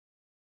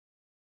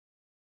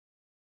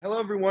Hello,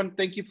 everyone.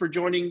 Thank you for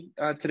joining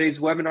today's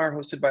webinar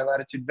hosted by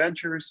Latitude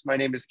Ventures. My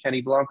name is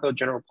Kenny Blanco,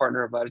 General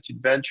Partner of Latitude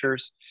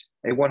Ventures,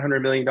 a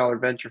 $100 million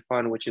venture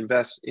fund which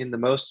invests in the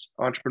most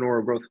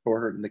entrepreneurial growth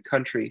cohort in the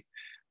country.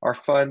 Our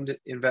fund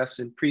invests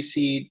in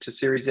pre-seed to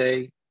Series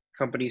A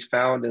companies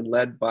found and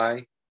led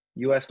by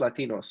U.S.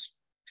 Latinos.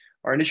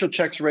 Our initial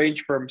checks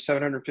range from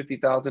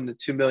 $750,000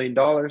 to $2 million.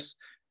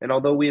 And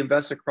although we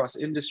invest across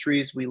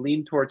industries, we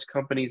lean towards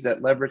companies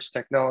that leverage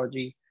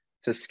technology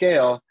to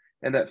scale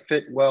and that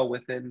fit well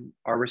within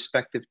our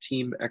respective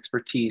team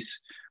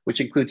expertise,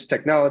 which includes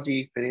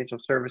technology, financial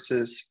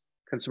services,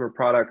 consumer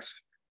products,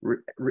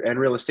 and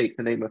real estate,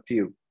 to name a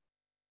few.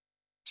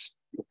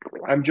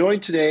 I'm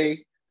joined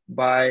today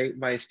by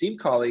my esteemed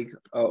colleague,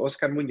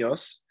 Oscar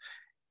Muñoz,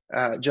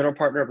 General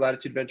Partner of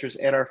Latitude Ventures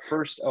and our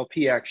first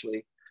LP,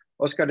 actually.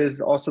 Oscar is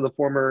also the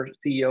former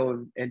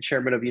CEO and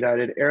Chairman of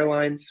United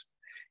Airlines.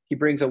 He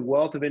brings a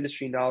wealth of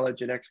industry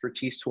knowledge and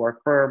expertise to our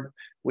firm,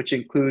 which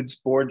includes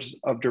board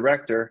of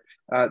directors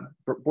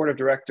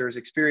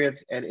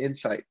experience and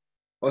insight.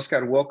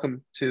 Oscar,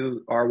 welcome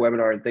to our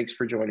webinar and thanks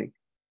for joining.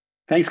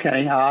 Thanks,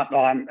 Kenny.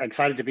 I'm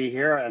excited to be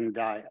here and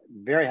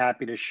very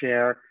happy to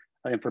share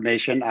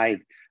information. I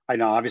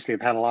know obviously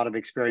I've had a lot of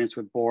experience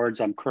with boards.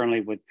 I'm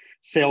currently with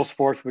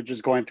Salesforce, which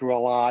is going through a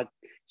lot,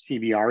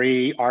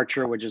 CBRE,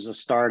 Archer, which is a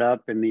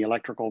startup in the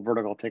electrical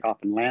vertical takeoff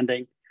and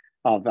landing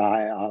of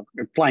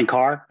flying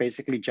car,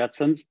 basically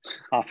Jetsons,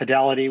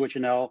 Fidelity, which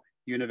you know,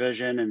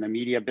 Univision and the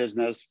media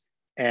business,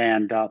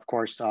 and of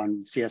course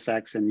on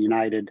CSX and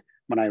United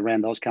when I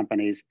ran those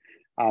companies.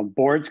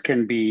 Boards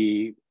can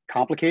be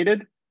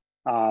complicated,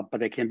 but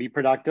they can be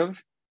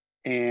productive,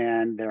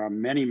 and there are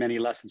many, many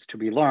lessons to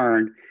be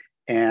learned.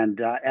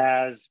 And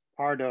as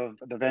part of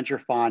the venture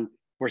fund,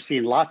 we're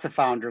seeing lots of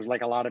founders,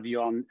 like a lot of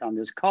you on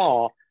this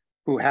call,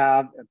 who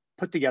have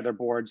put together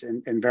boards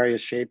in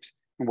various shapes,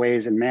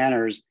 ways, and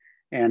manners.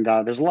 And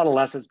there's a lot of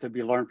lessons to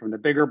be learned from the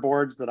bigger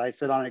boards that I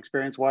sit on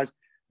experience-wise,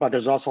 but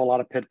there's also a lot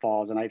of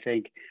pitfalls. And I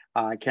think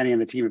Kenny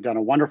and the team have done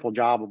a wonderful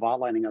job of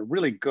outlining a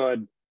really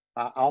good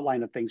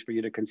outline of things for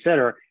you to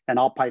consider. And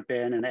I'll pipe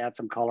in and add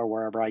some color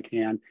wherever I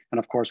can. And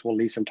of course, we'll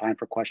leave some time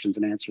for questions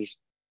and answers.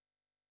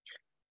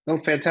 Oh,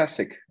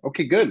 fantastic.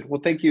 Okay, good.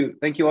 Well, thank you,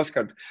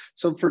 Oscar.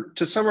 So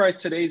to summarize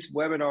today's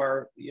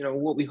webinar,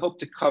 what we hope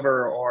to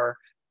cover are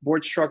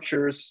board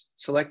structures,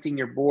 selecting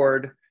your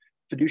board,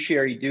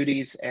 fiduciary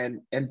duties,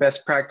 and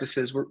best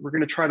practices. We're going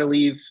to try to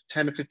leave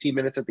 10 to 15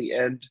 minutes at the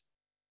end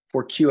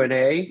for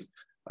Q&A.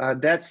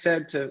 That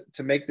said, to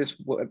make this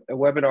a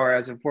webinar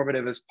as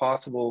informative as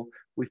possible,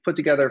 we've put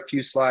together a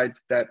few slides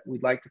that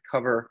we'd like to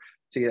cover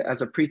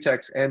as a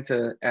pretext and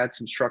to add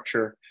some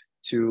structure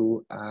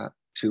to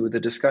the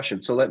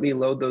discussion. So let me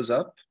load those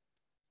up.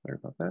 Sorry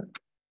about that.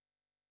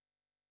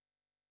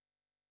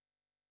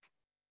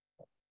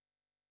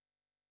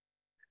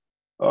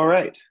 All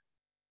right.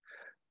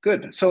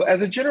 Good. So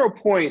as a general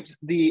point,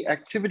 the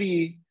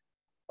activity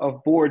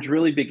of boards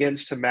really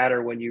begins to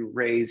matter when you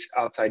raise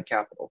outside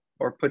capital,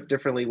 or put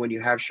differently, when you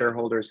have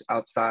shareholders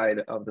outside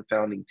of the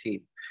founding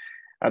team.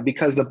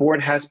 Because the board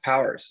has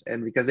powers,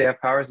 and because they have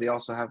powers, they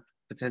also have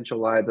potential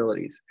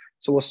liabilities.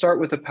 So we'll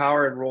start with the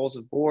power and roles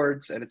of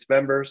boards and its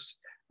members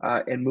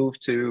and move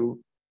to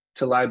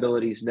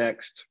liabilities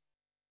next.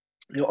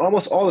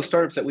 Almost all the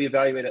startups that we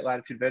evaluate at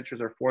Latitude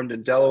Ventures are formed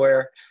in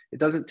Delaware. It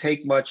doesn't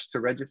take much to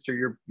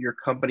register your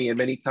company, and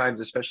many times,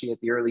 especially at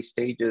the early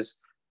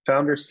stages,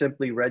 founders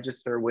simply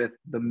register with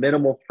the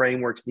minimal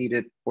frameworks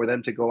needed for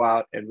them to go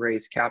out and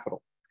raise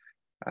capital.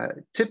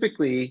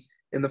 Typically,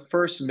 in the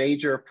first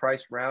major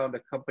price round, a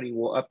company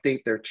will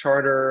update their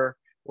charter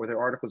or their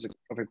articles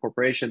of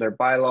incorporation, their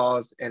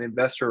bylaws, and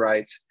investor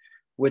rights,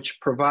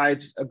 which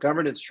provides a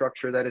governance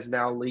structure that is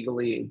now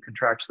legally and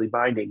contractually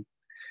binding.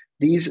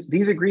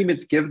 These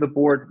agreements give the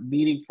board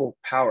meaningful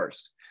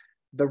powers.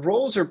 The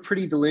roles are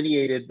pretty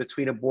delineated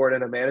between a board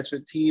and a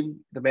management team.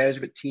 The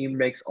management team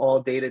makes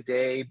all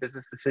day-to-day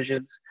business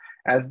decisions,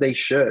 as they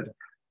should.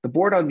 The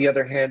board, on the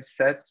other hand,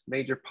 sets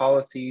major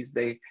policies.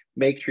 They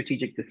make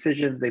strategic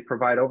decisions. They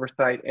provide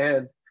oversight,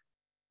 and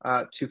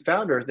to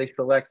founders, they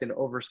select and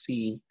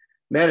oversee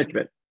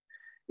management.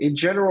 In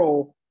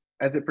general,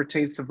 as it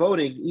pertains to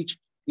voting,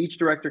 each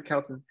director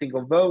counts as a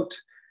single vote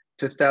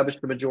to establish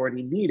the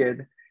majority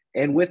needed.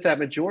 And with that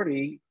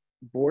majority,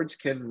 boards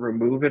can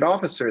remove an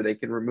officer. They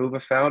can remove a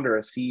founder,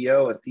 a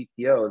CEO, a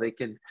CTO. They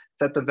can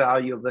set the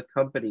value of the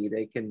company.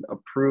 They can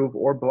approve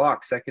or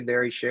block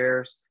secondary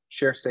shares,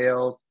 share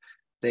sales.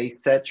 They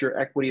set your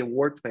equity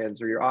award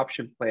plans or your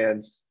option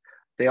plans.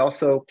 They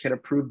also can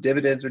approve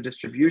dividends or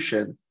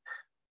distributions.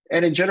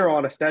 And in general,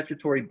 on a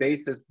statutory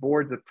basis,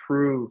 boards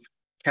approve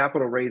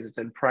capital raises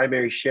and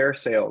primary share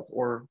sales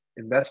or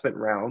investment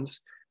rounds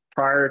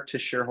prior to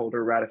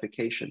shareholder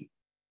ratification.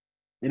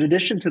 In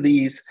addition to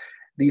these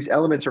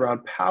elements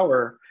around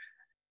power,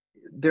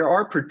 there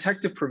are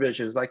protective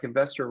provisions like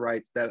investor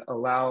rights that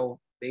allow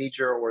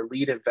major or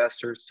lead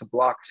investors to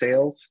block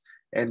sales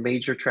and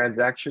major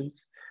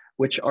transactions,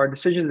 which are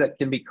decisions that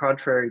can be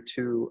contrary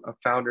to a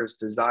founder's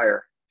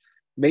desire.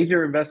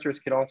 Major investors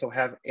can also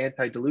have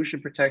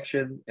anti-dilution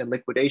protection and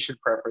liquidation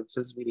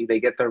preferences, meaning they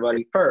get their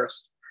money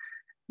first,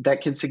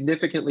 that can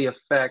significantly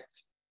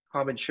affect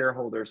common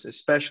shareholders,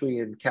 especially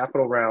in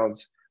capital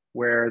rounds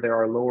where there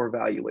are lower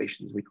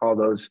valuations. We call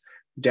those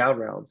down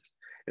rounds.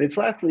 And it's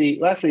lastly,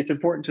 it's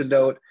important to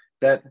note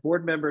that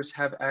board members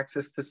have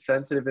access to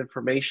sensitive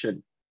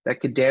information that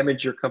could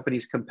damage your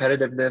company's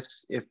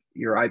competitiveness if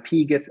your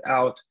IP gets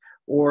out,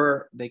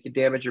 or they could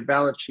damage your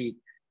balance sheet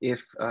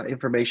if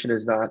information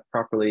is not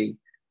properly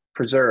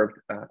preserved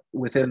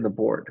within the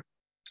board.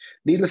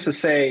 Needless to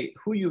say,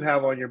 who you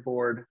have on your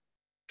board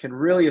can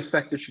really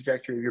affect the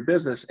trajectory of your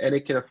business, and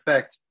it can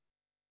affect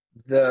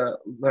the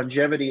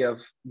longevity of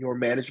your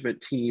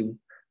management team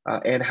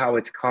and how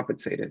it's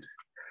compensated.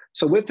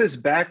 So with this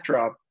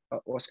backdrop,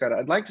 Oscar,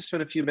 I'd like to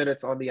spend a few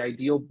minutes on the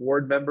ideal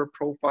board member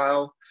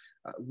profile.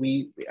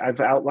 I've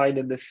outlined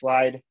in this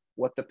slide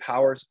what the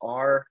powers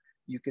are.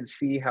 You can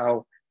see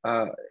how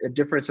a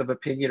difference of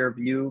opinion or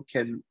view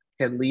can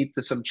lead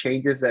to some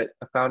changes that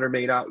a founder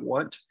may not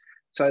want.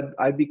 So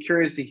I'd be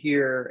curious to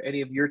hear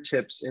any of your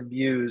tips and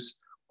views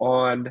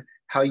on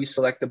how you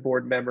select a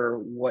board member,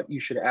 what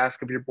you should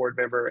ask of your board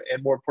member,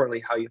 and more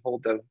importantly, how you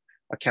hold them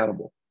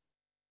accountable.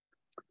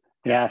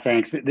 Yeah,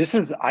 thanks. This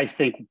is, I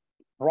think,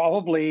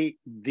 probably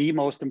the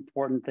most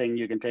important thing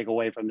you can take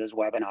away from this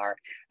webinar.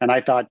 And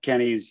I thought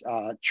Kenny's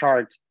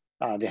chart,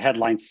 the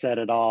headline said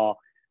it all.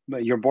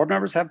 But your board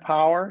members have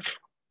power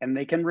and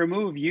they can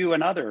remove you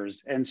and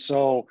others. And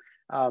so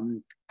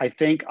I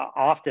think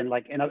often,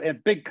 like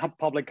in big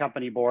public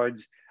company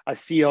boards, a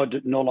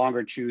CEO no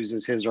longer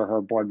chooses his or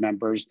her board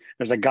members.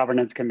 There's a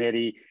governance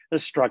committee,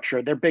 there's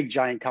structure, they're big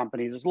giant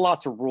companies, there's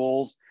lots of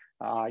rules.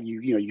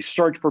 You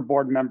search for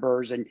board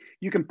members and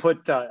you can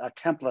put a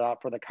template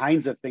out for the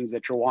kinds of things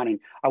that you're wanting.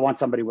 I want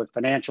somebody with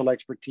financial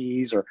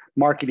expertise or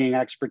marketing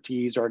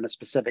expertise or in a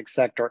specific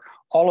sector,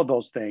 all of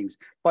those things.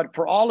 But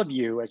for all of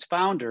you as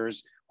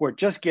founders who are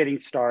just getting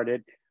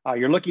started,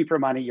 you're looking for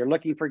money, you're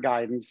looking for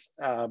guidance.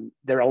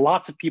 There are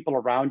lots of people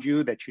around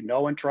you that you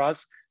know and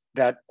trust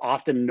that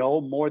often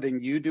know more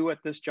than you do at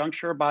this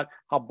juncture about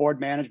how board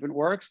management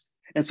works.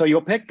 And so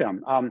you'll pick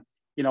them.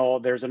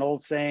 There's an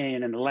old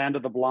saying, in the land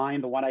of the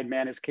blind, the one-eyed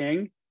man is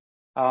king.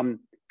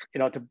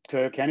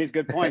 To Kenny's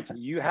good points,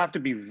 you have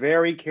to be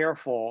very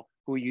careful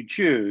who you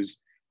choose.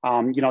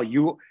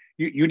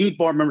 You need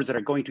board members that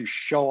are going to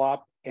show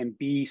up and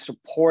be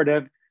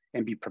supportive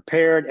and be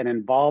prepared and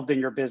involved in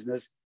your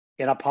business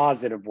in a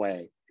positive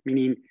way,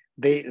 meaning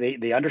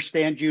they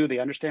understand you, they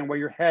understand where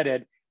you're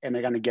headed, and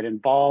they're going to get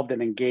involved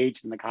and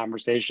engaged in the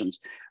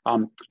conversations.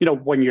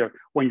 When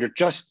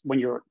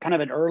you're kind of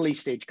an early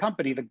stage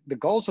company, the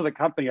goals of the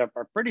company are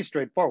pretty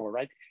straightforward,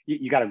 right?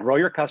 You got to grow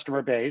your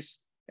customer base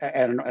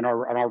and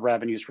our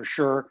revenues for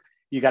sure.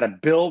 You got to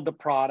build the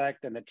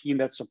product and the team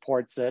that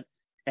supports it.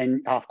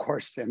 And of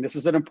course, and this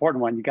is an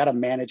important one, you got to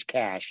manage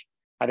cash.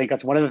 I think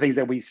that's one of the things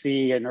that we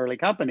see in early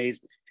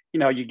companies.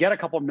 You get a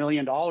couple $1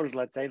 million,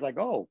 let's say, it's like,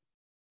 oh,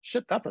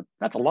 shit, that's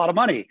a lot of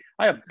money.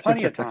 I have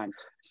plenty of time.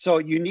 So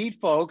you need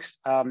folks,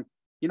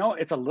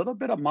 it's a little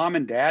bit of mom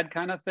and dad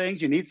kind of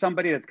things. You need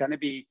somebody that's going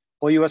to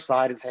pull you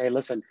aside and say, hey,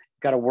 listen, you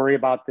got to worry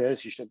about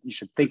this. You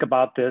should think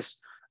about this,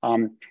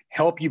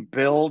 help you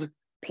build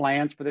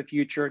plans for the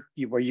future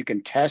where you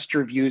can test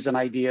your views and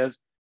ideas.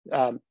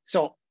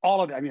 So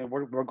all of it,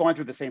 we're going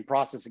through the same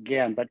process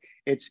again, but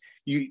it's,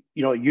 you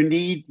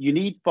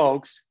need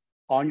folks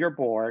on your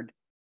board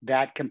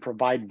that can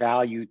provide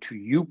value to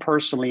you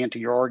personally and to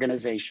your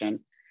organization.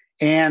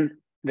 And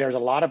there's a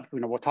lot of,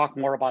 we'll talk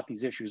more about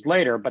these issues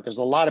later, but there's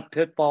a lot of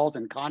pitfalls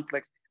and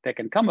conflicts that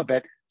can come of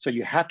it. So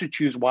you have to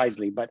choose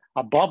wisely. But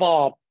above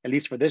all, at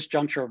least for this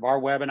juncture of our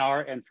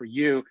webinar and for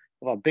you,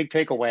 a big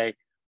takeaway,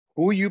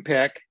 who you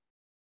pick,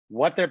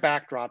 what their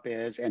backdrop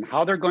is, and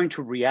how they're going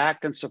to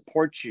react and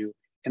support you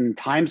in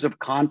times of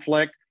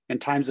conflict, in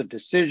times of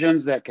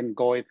decisions that can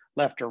go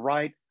left or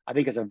right, I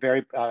think is a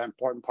very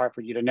important part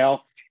for you to know.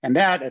 And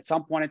that at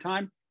some point in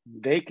time,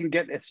 they can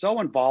get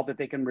so involved that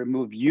they can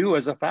remove you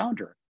as a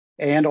founder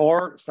and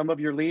or some of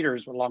your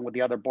leaders along with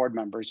the other board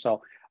members.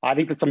 So I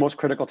think that's the most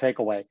critical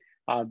takeaway.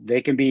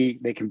 They can be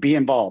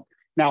involved.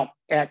 Now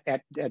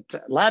at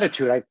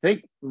Latitude, I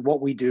think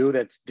what we do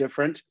that's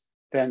different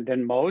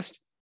than most,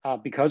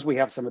 because we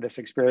have some of this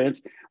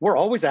experience, we're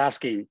always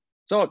asking,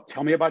 so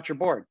tell me about your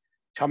board.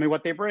 Tell me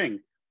what they bring.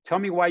 Tell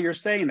me why you're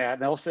saying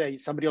that. And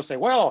somebody will say,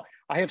 well,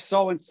 I have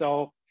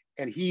so-and-so,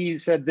 and he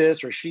said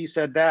this or she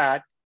said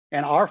that.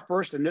 And our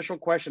first initial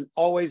question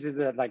always is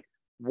that, like,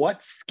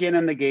 what skin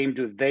in the game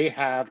do they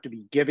have to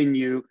be giving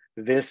you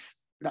this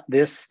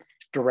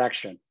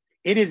direction?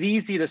 It is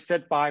easy to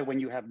sit by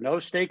when you have no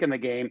stake in the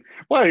game.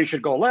 Well, you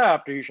should go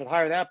left, or you should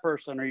hire that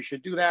person, or you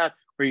should do that,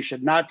 or you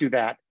should not do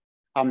that.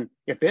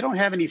 If they don't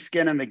have any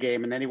skin in the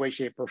game in any way,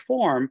 shape, or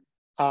form,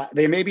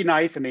 they may be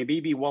nice and they may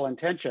be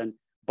well-intentioned,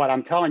 but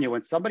I'm telling you,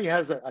 when somebody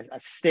has a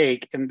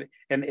stake in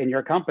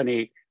your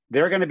company,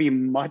 they're going to be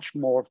much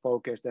more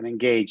focused and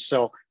engaged.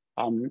 So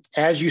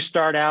as you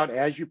start out,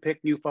 as you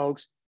pick new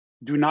folks,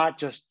 do not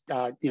just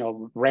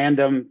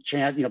random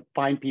chance,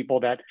 find people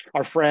that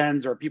are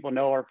friends or people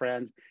know are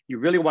friends. You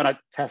really want to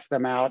test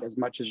them out as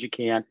much as you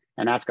can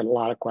and ask a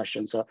lot of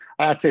questions. So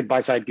that's the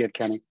advice I'd give,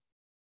 Kenny.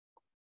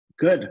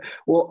 Good.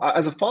 Well,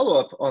 as a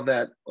follow-up on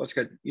that,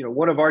 Oscar,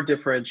 one of our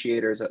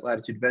differentiators at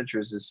Latitude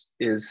Ventures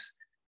is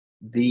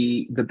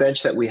the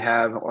bench that we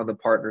have on the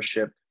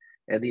partnership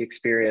and the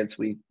experience.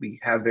 We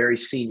have very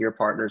senior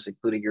partners,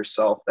 including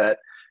yourself, that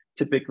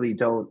typically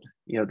don't,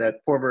 that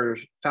former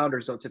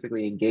founders don't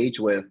typically engage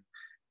with.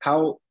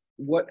 How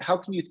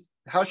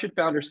should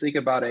founders think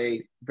about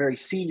a very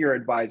senior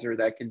advisor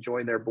that can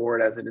join their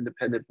board as an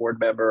independent board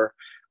member,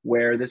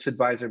 where this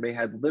advisor may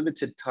have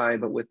limited time,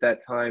 but with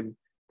that time,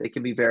 they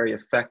can be very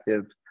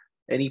effective?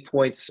 Any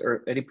points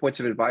of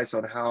advice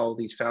on how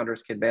these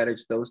founders can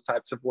manage those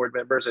types of board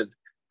members, and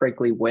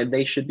frankly, when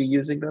they should be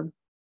using them?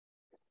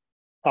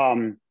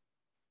 I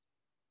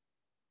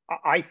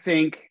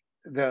think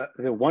the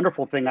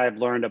wonderful thing I've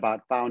learned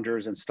about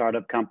founders and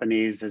startup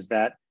companies is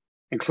that,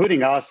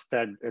 including us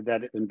that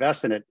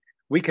invest in it,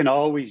 we can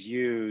always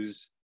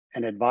use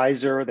an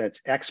advisor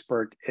that's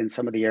expert in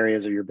some of the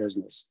areas of your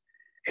business.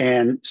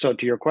 And so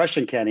to your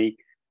question, Kenny,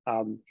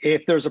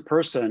 if there's a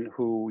person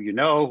who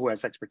who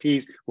has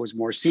expertise, who is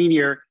more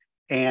senior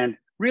and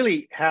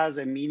really has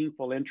a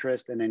meaningful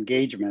interest and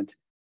engagement,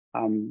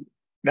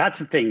 that's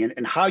the thing.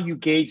 And how you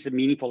gauge the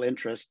meaningful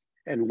interest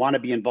and want to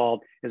be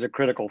involved is a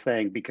critical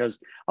thing, because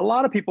a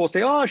lot of people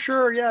say, oh,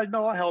 sure, yeah,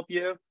 no, I'll help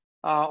you.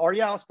 Or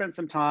yeah, I'll spend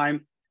some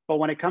time. But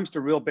when it comes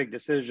to real big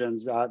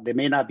decisions, they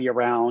may not be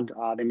around.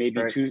 They may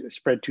be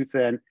spread too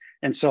thin.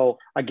 And so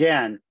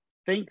again,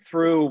 think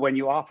through when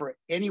you offer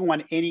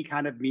anyone any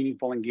kind of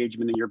meaningful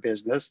engagement in your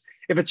business.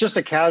 If it's just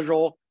a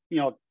casual,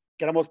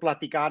 queremos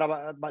platicar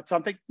about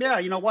something, yeah,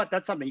 you know what?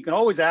 That's something you can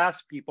always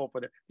ask people for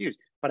their views.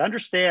 But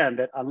understand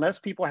that unless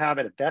people have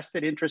a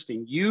vested interest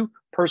in you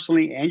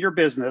personally and your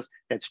business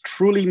that's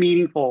truly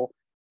meaningful,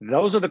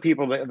 those are the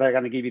people that are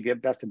going to give you the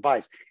best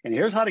advice. And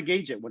here's how to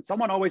gauge it. When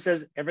someone always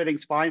says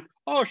everything's fine,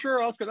 oh,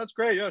 sure, Oscar, that's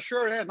great. Yeah,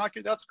 sure, yeah,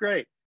 that's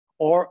great.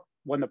 Or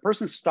when the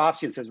person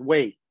stops you and says,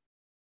 wait,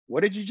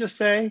 what did you just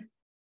say?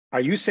 Are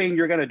you saying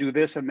you're going to do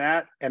this and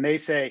that? And they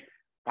say,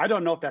 I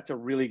don't know if that's a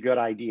really good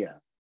idea.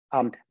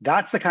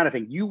 That's the kind of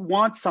thing. You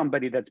want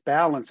somebody that's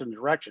balanced in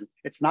direction.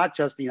 It's not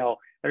just,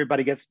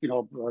 everybody gets,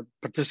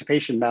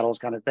 participation medals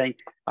kind of thing.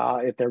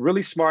 If they're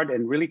really smart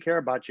and really care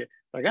about you,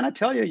 they're going to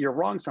tell you you're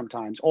wrong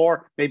sometimes,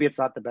 or maybe it's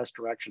not the best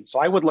direction. So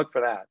I would look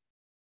for that.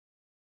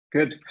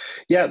 Good.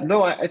 Yeah,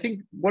 no, I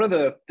think one of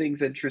the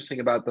things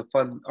interesting about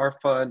our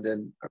fund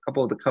and a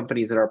couple of the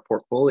companies in our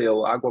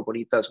portfolio, Agua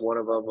Bonita is one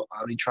of them,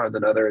 Omnitron's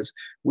another, is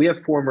we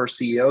have former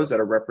CEOs that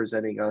are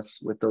representing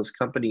us with those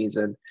companies.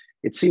 And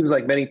it seems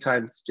like many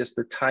times just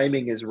the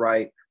timing is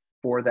right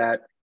for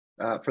that,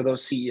 for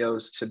those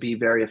CEOs to be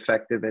very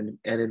effective and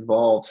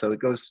involved. So it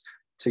goes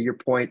to your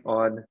point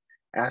on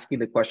asking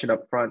the question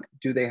up front,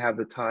 do they have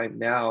the time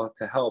now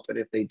to help? And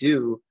if they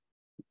do,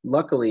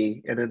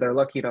 luckily, and they're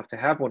lucky enough to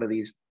have one of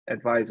these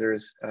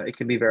advisors, it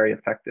can be very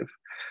effective.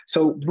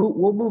 So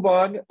we'll move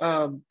on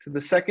to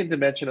the second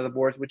dimension of the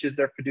boards, which is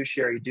their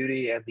fiduciary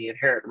duty and the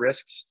inherent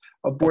risks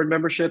of board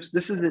memberships.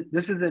 This is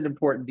an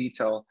important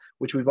detail,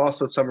 which we've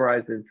also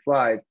summarized in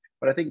slides,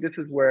 but I think this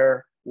is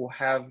where we'll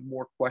have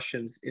more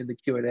questions in the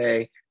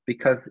Q&A,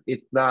 because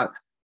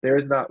there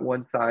is not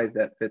one size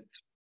that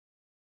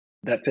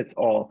fits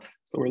all.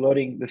 So we're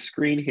loading the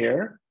screen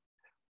here.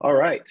 All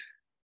right.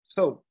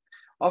 So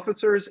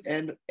officers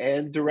and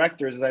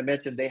directors, as I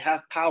mentioned, they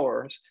have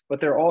powers, but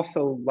they're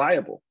also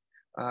liable.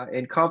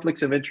 And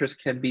conflicts of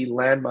interest can be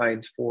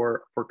landmines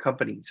for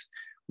companies.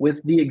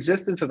 With the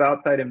existence of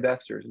outside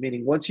investors,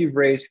 meaning once you've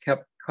raised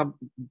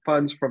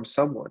funds from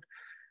someone,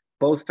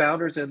 both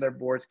founders and their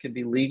boards can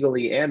be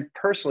legally and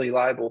personally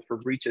liable for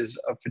breaches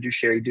of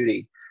fiduciary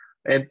duty.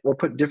 And, or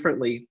put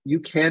differently, you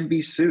can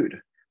be sued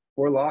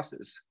for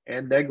losses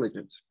and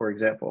negligence, for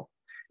example.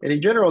 And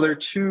in general, there are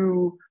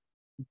two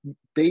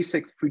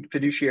basic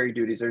fiduciary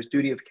duties. There's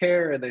duty of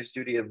care and there's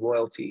duty of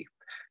loyalty.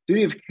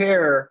 Duty of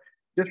care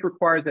just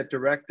requires that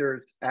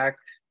directors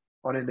act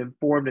on an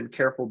informed and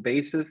careful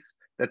basis,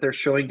 that they're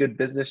showing good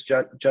business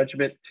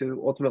judgment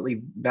to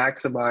ultimately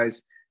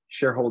maximize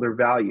shareholder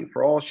value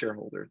for all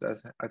shareholders,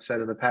 as I've said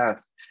in the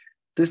past.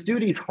 This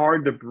duty is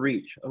hard to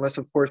breach unless,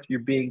 of course, you're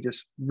being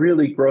just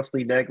really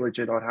grossly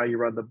negligent on how you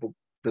run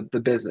the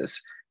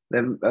business.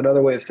 Then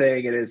another way of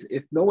saying it is,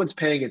 if no one's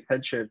paying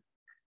attention,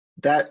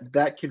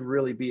 that can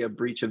really be a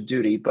breach of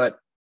duty, but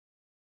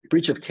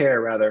breach of care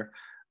rather.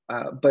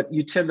 But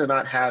you tend to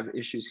not have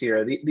issues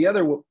here. The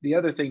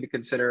other thing to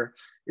consider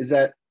is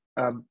that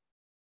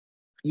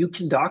you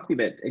can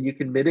document and you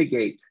can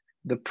mitigate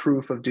the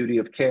proof of duty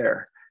of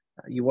care.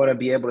 You want to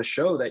be able to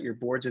show that your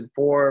board's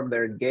informed,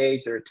 they're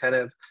engaged, they're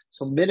attentive.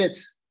 So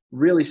minutes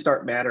really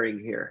start mattering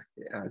here.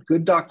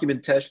 Good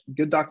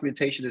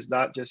documentation is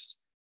not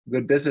just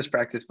good business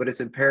practice, but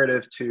it's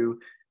imperative to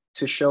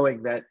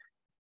showing that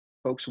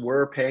folks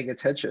were paying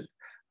attention.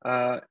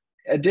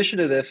 Addition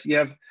to this, you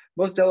have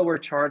most Delaware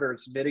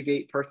charters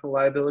mitigate personal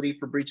liability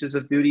for breaches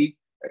of duty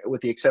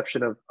with the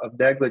exception of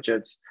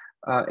negligence.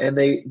 And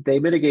they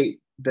mitigate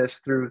this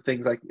through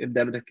things like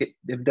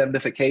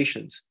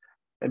indemnifications.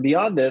 And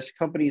beyond this,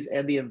 companies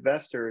and the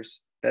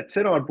investors that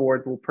sit on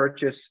board will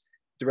purchase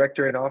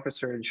director and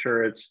officer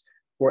insurance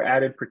for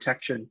added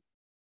protection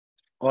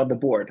on the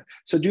board.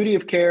 So duty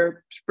of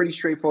care is pretty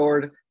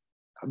straightforward,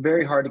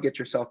 very hard to get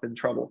yourself in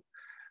trouble.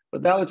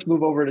 But now let's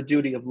move over to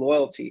duty of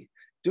loyalty.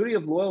 Duty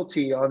of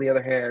loyalty, on the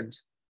other hand,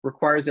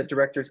 requires that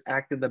directors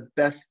act in the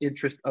best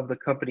interest of the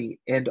company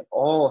and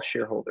all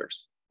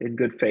shareholders in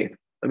good faith.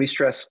 Let me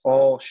stress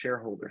all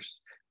shareholders.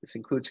 This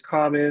includes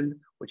common,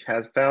 which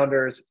has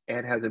founders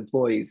and has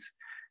employees.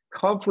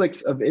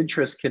 Conflicts of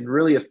interest can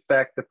really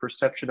affect the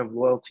perception of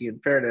loyalty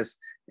and fairness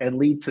and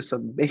lead to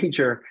some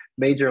major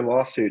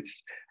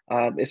lawsuits,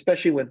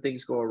 especially when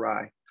things go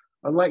awry.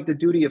 Unlike the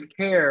duty of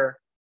care,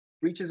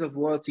 breaches of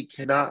loyalty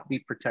cannot be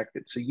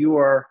protected. So you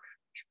are,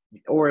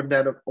 or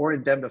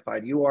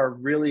indemnified, you are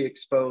really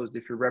exposed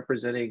if you're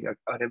representing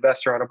an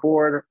investor on a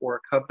board or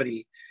a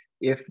company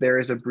if there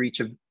is a breach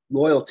of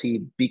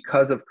loyalty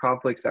because of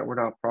conflicts that were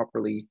not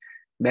properly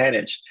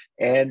managed.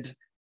 And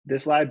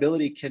this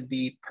liability can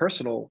be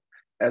personal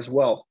as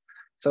well.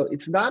 So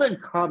it's not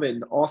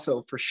uncommon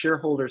also for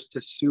shareholders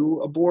to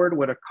sue a board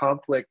when a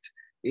conflict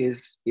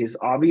is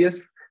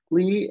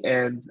obviously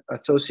and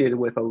associated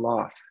with a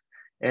loss.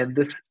 And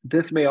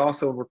this may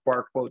also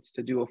require quotes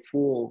to do a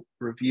full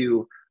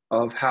review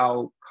of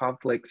how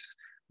conflicts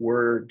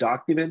were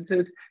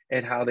documented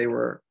and how they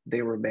were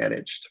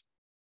managed.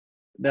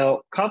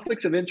 Now,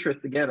 conflicts of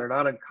interest, again, are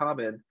not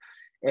uncommon,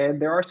 and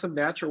there are some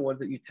natural ones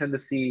that you tend to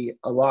see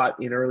a lot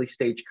in early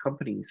stage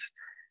companies.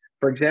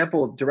 For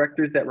example,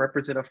 directors that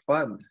represent a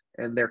fund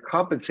and they're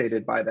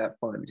compensated by that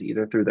fund,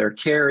 either through their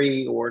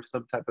carry or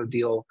some type of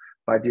deal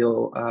by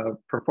deal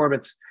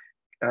performance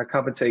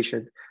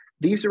compensation.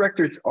 These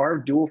directors are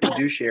dual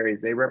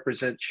fiduciaries. They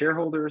represent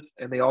shareholders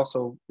and they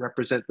also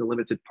represent the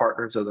limited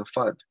partners of the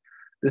fund.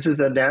 This is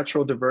a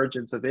natural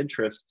divergence of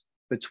interest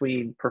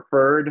between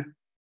preferred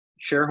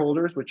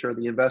shareholders, which are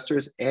the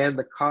investors, and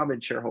the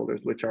common shareholders,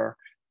 which are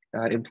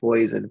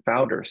employees and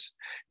founders.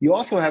 You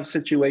also have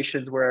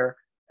situations where,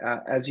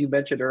 as you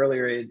mentioned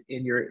earlier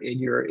in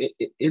your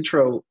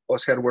intro,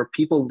 Oscar, where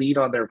people lean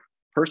on their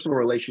personal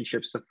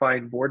relationships to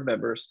find board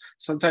members.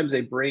 Sometimes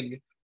they bring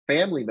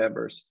family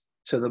members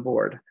to the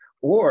board,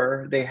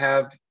 or they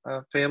have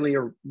family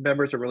or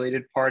members or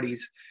related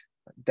parties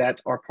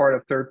that are part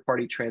of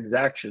third-party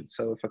transactions.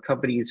 So if a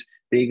company is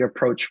being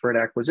approached for an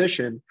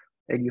acquisition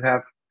and you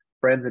have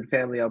friends and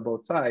family on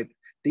both sides,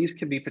 these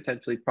can be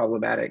potentially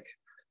problematic.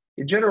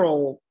 In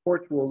general,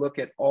 courts will look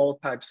at all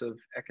types of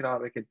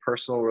economic and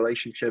personal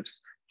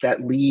relationships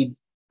that lead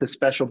to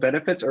special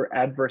benefits or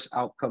adverse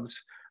outcomes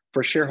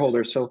for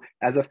shareholders. So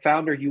as a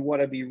founder, you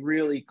want to be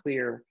really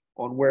clear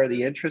on where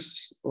the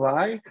interests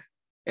lie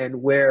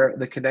and where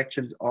the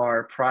connections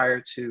are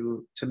prior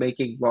to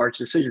making large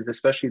decisions,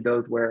 especially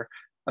those where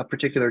a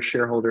particular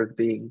shareholder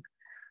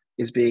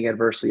is being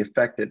adversely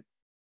affected.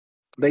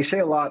 They say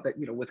a lot that,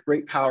 with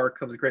great power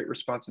comes great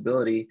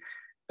responsibility.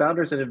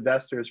 Founders and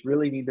investors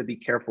really need to be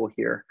careful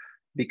here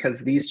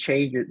because the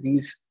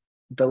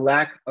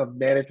lack of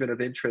management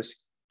of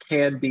interest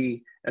can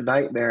be a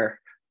nightmare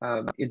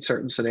in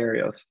certain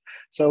scenarios.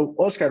 So,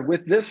 Oscar,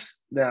 with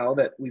this, now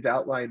that we've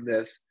outlined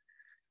this,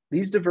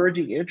 these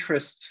diverging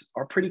interests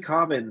are pretty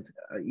common.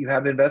 You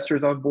have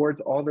investors on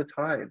boards all the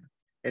time,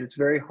 and it's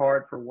very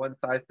hard for one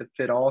size to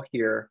fit all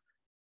here.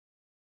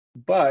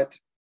 But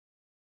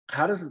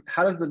how does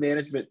the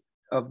management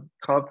of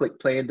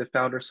conflict play into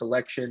founder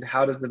selection?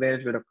 How does the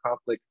management of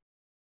conflict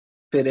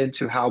fit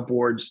into how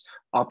boards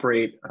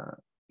operate,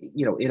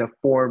 in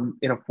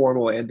a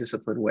formal and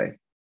disciplined way?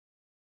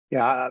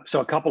 Yeah, so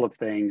a couple of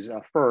things.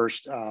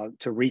 First,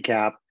 to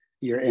recap,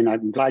 and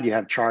I'm glad you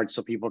have charts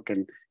so people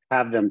can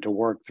have them to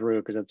work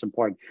through because that's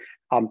important.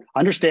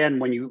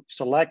 Understand when you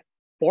select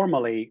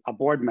formally a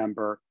board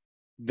member,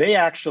 they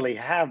actually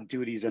have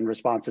duties and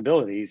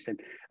responsibilities. And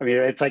I mean,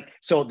 it's like,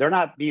 so they're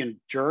not being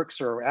jerks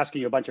or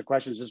asking you a bunch of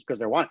questions just because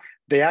they want.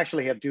 They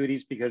actually have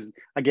duties because,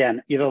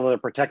 again, either they're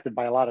protected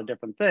by a lot of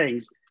different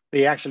things,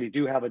 they actually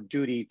do have a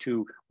duty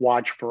to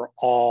watch for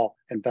all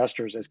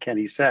investors, as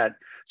Kenny said.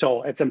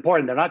 So it's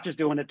important. They're not just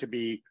doing it to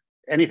be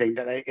anything.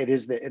 It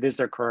is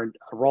their current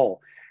role.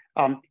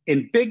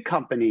 In big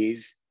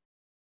companies,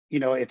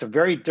 it's a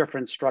very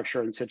different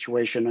structure and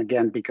situation,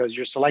 again, because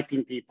you're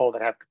selecting people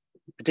that have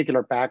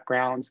particular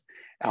backgrounds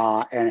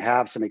and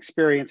have some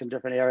experience in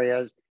different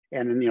areas.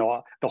 And then,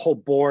 the whole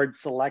board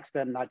selects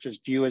them, not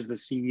just you as the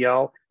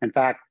CEO. In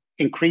fact,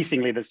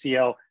 increasingly, the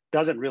CEO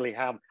doesn't really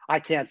have, I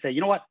can't say,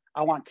 you know what,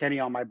 I want Kenny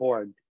on my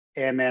board.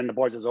 And then the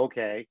board says,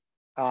 okay.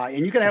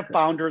 And you can have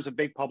founders of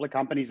big public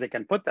companies that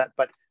can put that,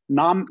 but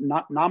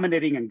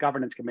nominating and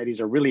governance committees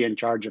are really in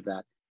charge of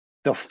that.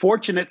 The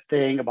fortunate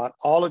thing about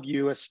all of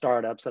you as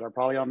startups that are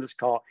probably on this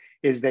call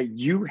is that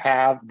you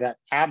have that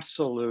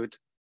absolute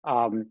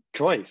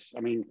choice.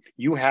 I mean,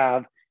 you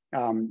have,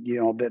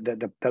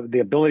 the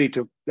ability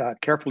to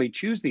carefully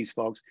choose these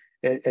folks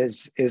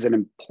is an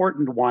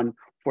important one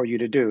for you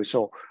to do.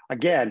 So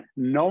again,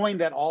 knowing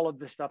that all of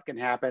this stuff can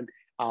happen,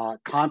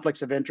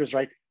 conflicts of interest,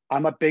 right?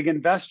 I'm a big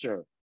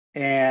investor,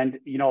 and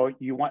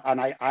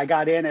I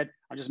got in at,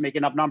 I'm just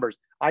making up numbers.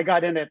 I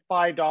got in at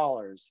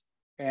 $5,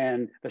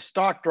 and the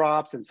stock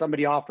drops, and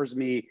somebody offers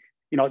me,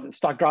 the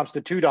stock drops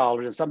to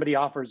 $2, and somebody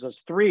offers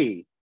us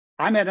 $3.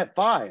 I'm in at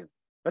 $5.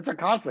 That's a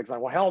conflict. It's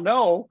like, well, hell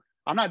no,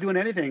 I'm not doing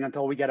anything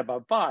until we get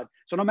above $5.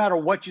 So no matter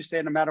what you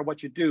say, no matter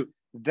what you do,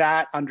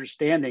 that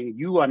understanding,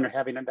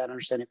 having that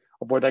understanding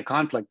of where that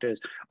conflict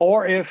is,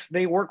 or if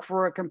they work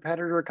for a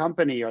competitor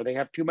company or they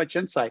have too much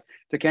insight.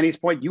 To Kenny's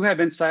point, you have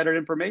insider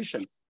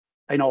information.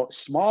 I know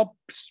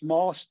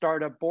small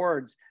startup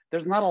boards,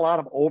 there's not a lot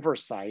of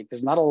oversight.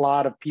 There's not a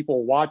lot of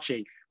people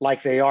watching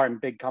like they are in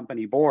big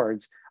company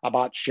boards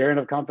about sharing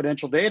of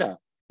confidential data.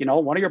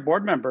 One of your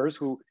board members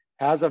who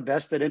has a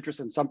vested interest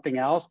in something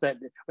else, that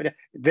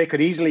they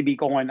could easily be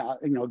going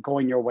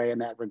your way in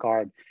that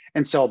regard.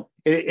 And so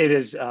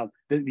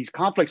these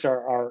conflicts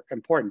are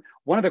important.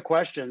 One of the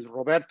questions,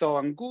 Roberto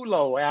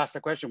Angulo asked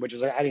a question, which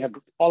is, I think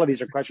all of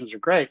these questions are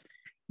great.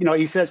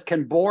 He says,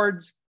 can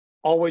boards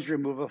always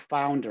remove a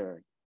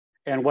founder?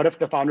 And what if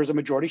the founder is a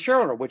majority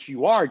shareholder, which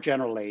you are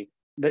generally?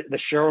 The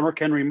shareholder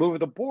can remove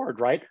the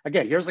board, right?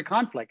 Again, here's a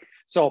conflict.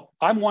 So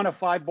I'm one of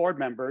 5 board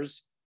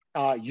members.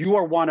 You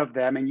are one of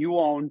them, and you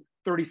own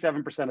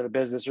 37% of the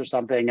business or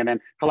something, and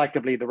then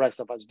collectively the rest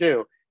of us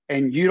do.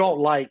 And you don't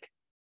like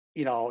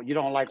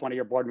one of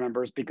your board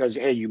members because,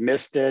 hey, you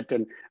missed it,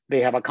 and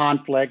they have a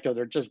conflict, or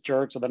they're just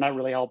jerks, or they're not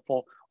really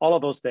helpful, all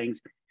of those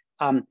things.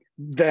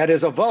 That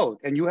is a vote,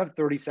 and you have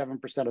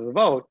 37% of the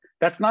vote.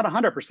 That's not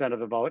 100% of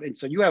the vote. And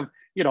so you have,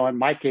 in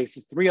my case,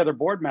 it's 3 other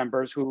board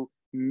members who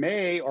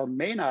may or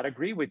may not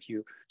agree with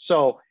you.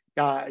 So,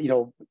 same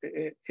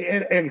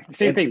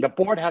thing, the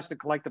board has to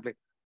collectively,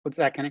 what's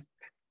that, Kenny?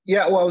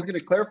 Yeah, well, I was going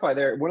to clarify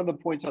there. One of the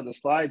points on the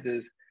slides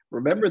is,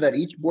 remember that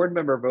each board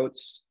member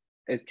votes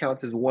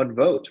counts as 1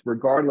 vote,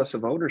 regardless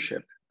of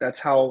ownership. That's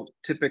how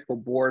typical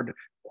board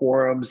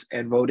quorums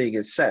and voting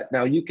is set.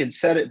 Now, you can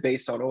set it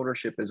based on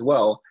ownership as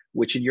well,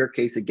 which in your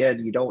case,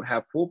 again, you don't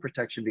have full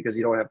protection because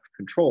you don't have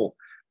control.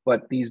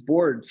 But these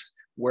boards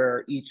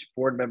where each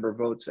board member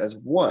votes as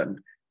 1,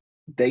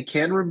 they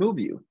can remove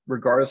you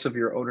regardless of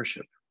your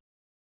ownership.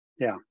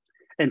 Yeah,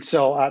 and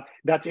so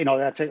that's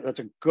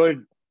a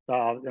good.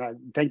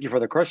 Thank you for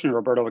the question,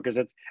 Roberto, because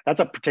that's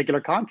a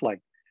particular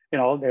conflict.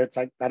 It's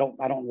like, I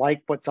don't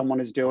like what someone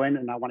is doing,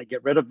 and I want to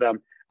get rid of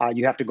them.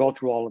 You have to go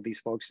through all of these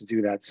folks to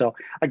do that. So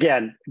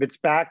again, it's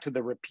back to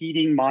the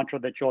repeating mantra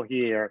that you'll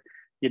hear.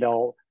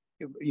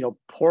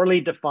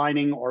 Poorly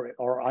defining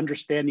or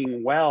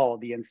understanding well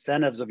the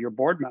incentives of your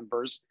board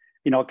members,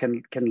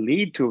 can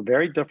lead to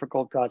very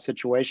difficult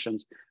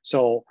situations.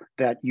 So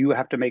that you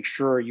have to make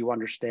sure you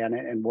understand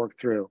it and work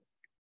through.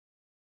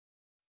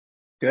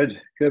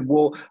 Good.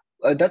 Well,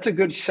 that's a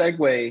good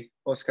segue,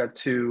 Oscar,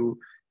 to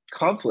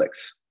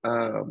conflicts.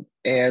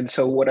 And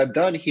so what I've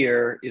done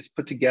here is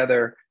put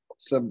together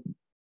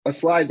a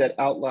slide that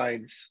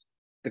outlines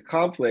the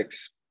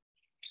conflicts,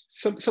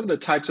 some of the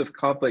types of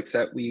conflicts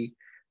that we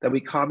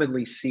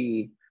commonly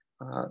see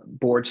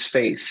boards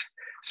face.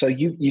 So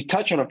you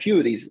touch on a few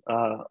of these,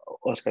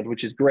 Oscar,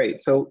 which is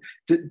great. So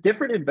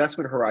different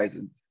investment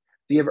horizons.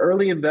 You have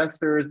early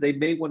investors, they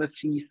may want to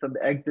see some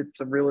exit,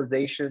 some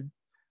realization.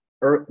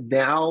 Or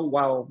now,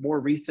 while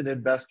more recent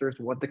investors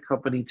want the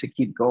company to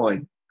keep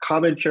going.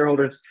 Common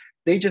shareholders,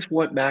 they just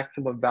want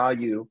maximum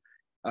value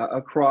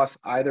across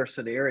either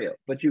scenario.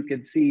 But you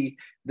can see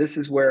this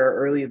is where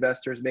early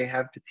investors may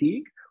have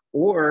fatigue,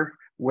 or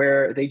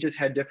where they just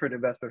had different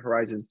investment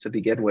horizons to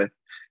begin with.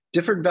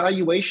 Different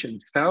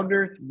valuations.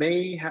 Founders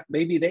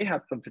maybe they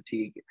have some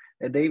fatigue,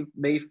 and they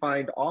may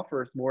find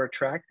offers more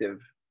attractive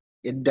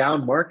in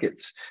down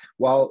markets,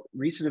 while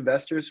recent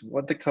investors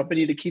want the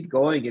company to keep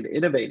going and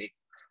innovating.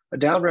 A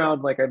down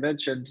round, like I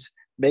mentioned,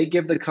 may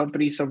give the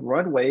company some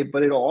runway,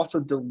 but it'll also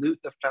dilute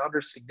the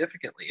founder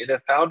significantly. And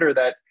a founder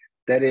that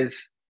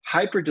is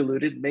hyper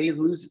diluted may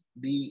lose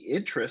the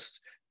interest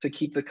to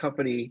keep the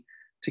company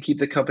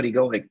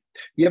going.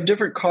 You have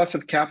different costs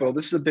of capital.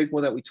 This is a big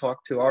one that we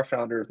talk to our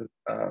founders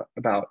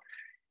about.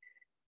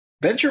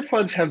 Venture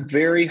funds have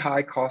very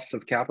high costs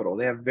of capital.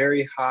 They have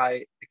very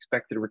high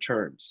expected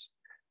returns.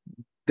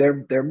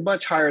 They're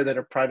much higher than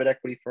a private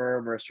equity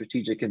firm or a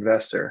strategic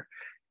investor.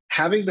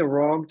 Having the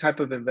wrong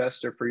type of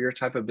investor for your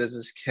type of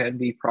business can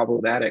be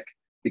problematic,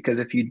 because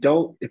if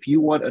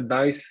you want a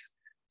nice,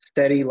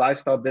 steady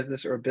lifestyle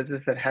business, or a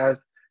business that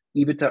has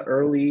EBITDA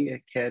early,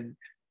 it can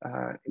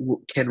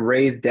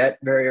raise debt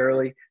very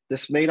early,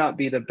 this may not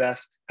be the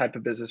best type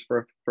of business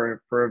for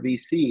a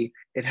VC.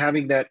 And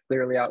having that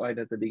clearly outlined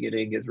at the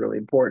beginning is really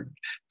important.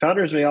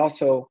 Founders may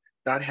also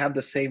not have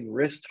the same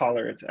risk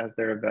tolerance as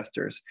their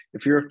investors.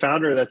 If you're a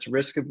founder that's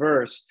risk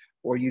averse,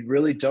 or you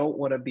really don't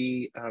want to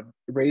be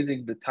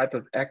raising the type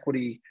of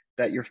equity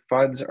that your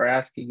funds are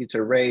asking you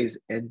to raise,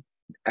 and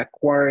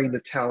acquiring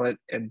the talent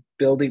and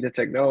building the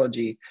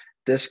technology,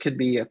 this can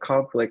be a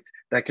conflict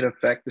that can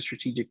affect the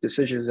strategic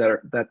decisions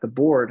that the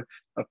board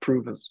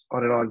approves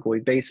on an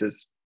ongoing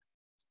basis.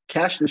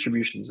 cash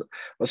distributions.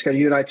 Oscar,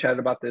 you and I chatted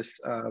about this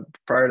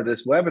prior to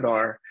this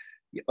webinar.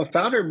 A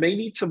founder may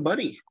need some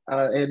money,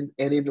 and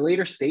in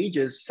later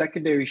stages,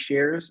 secondary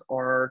shares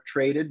are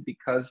traded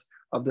because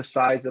of the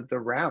size of the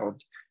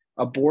round.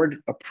 A board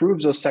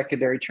approves those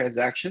secondary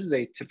transactions.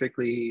 They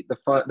typically,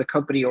 the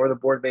company or the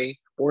board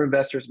or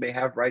investors may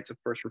have rights of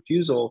first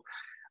refusal,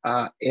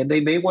 and they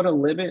may want to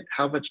limit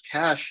how much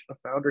cash a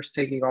founder is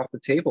taking off the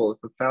table.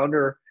 If a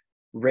founder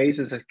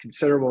raises a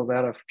considerable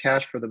amount of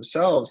cash for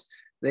themselves,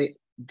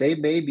 they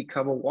may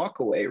become a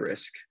walkaway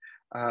risk.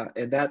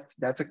 And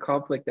that's a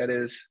conflict that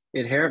is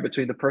inherent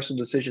between the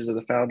personal decisions of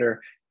the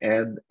founder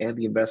and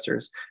the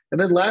investors.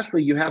 And then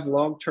lastly, you have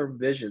long-term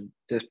vision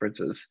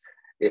differences.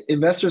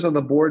 Investors on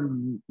the board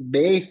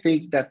may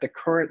think that the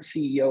current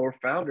CEO or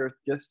founder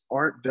just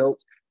aren't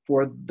built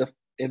for the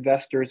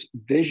investors'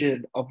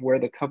 vision of where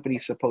the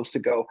company's supposed to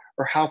go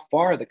or how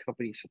far the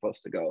company's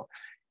supposed to go.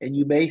 And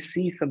you may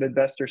see some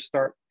investors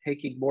start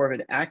taking more of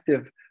an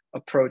active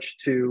approach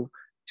to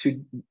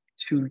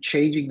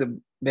changing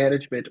the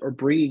management or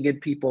bringing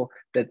in people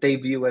that they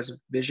view as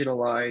vision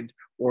aligned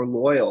or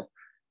loyal.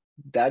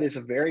 That is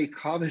a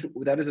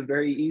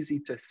very easy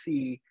to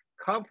see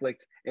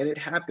conflict, and it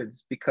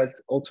happens because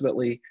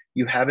ultimately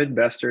you have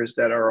investors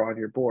that are on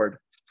your board.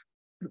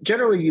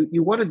 Generally,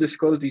 you want to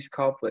disclose these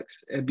conflicts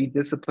and be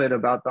disciplined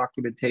about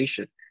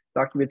documentation.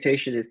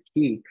 Documentation is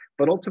key,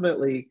 but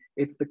ultimately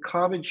it's the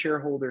common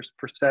shareholders'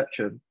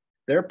 perception,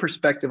 their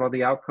perspective on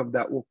the outcome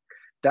that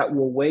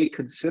will weigh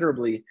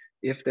considerably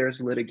if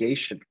there's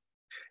litigation.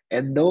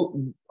 And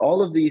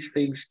all of these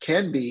things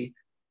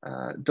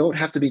don't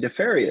have to be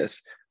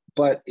nefarious,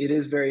 but it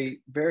is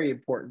very, very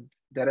important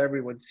that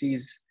everyone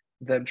sees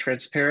them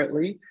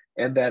transparently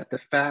and that the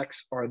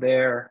facts are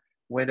there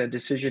when a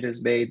decision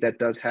is made that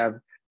does have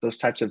those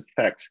types of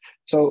effects.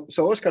 So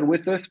Oscar,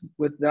 with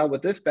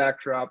this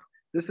backdrop,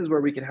 this is where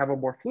we can have a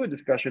more fluid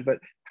discussion. But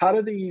how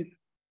do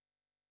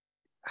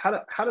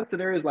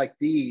scenarios like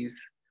these,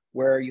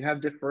 where you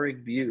have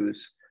differing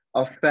views,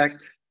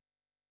 affect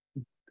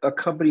a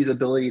company's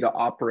ability to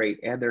operate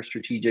and their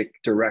strategic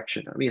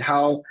direction? I mean,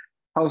 how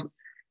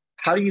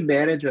do you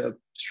manage a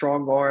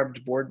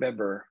strong-armed board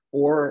member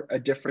or a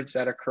difference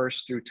that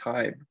occurs through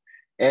time?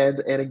 And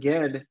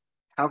again,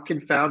 how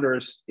can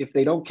founders, if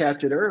they don't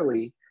catch it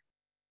early,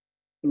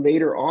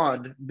 later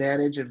on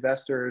manage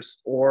investors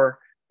or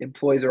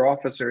employees or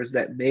officers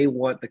that may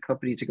want the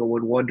company to go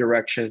in one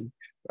direction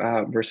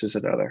versus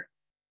another?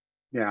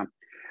 Yeah.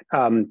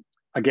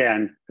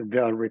 Again,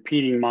 the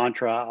repeating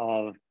mantra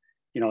of,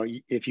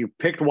 if you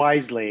picked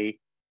wisely,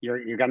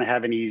 you're going to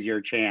have an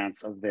easier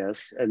chance of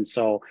this. And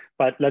so,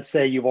 but let's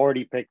say you've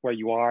already picked where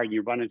you are and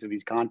you run into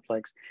these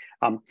conflicts.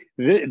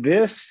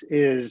 This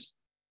is,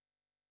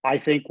 I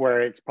think,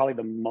 where it's probably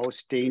the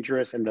most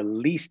dangerous and the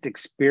least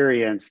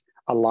experienced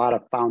a lot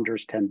of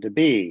founders tend to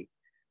be.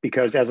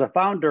 Because as a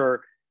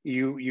founder,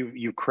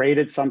 you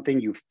created something,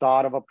 you've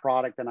thought of a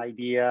product, an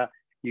idea,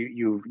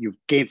 you've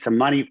gained some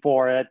money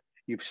for it,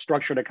 you've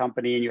structured a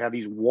company, and you have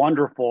these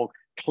wonderful,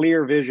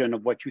 clear vision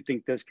of what you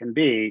think this can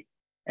be.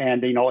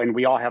 And, and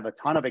we all have a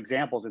ton of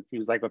examples, it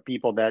seems like, of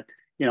people that,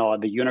 are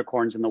the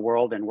unicorns in the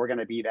world, and we're going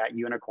to be that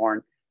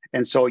unicorn.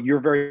 And so you're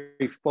very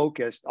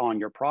focused on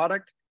your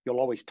product. You'll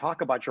always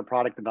talk about your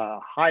product in the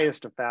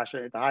highest of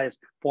fashion, the highest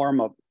form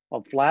of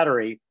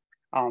flattery.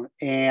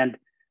 And,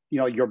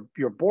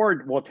 your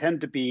board will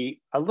tend to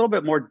be a little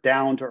bit more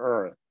down to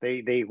earth.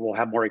 They will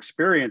have more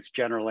experience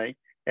generally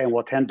and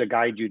will tend to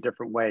guide you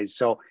different ways.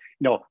 So,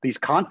 these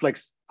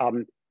conflicts,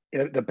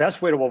 the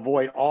best way to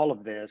avoid all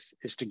of this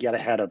is to get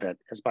ahead of it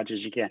as much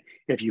as you can.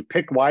 If you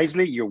pick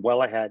wisely, you're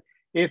well ahead.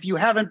 If you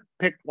haven't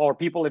picked, or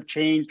people have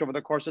changed over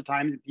the course of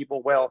time, and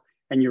people will,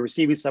 and you're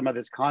receiving some of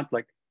this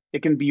conflict,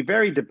 it can be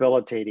very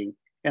debilitating.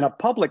 In a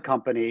public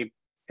company,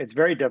 it's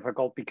very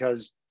difficult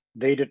because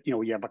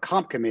you have a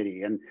comp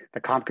committee, and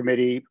the comp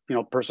committee,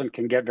 person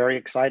can get very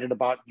excited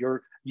about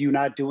you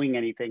not doing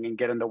anything and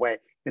get in the way.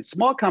 In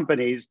small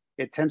companies,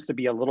 it tends to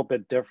be a little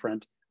bit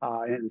different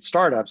in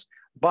startups,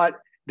 but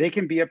they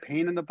can be a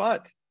pain in the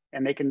butt,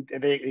 and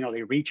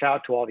they reach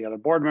out to all the other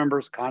board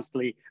members,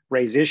 constantly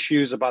raise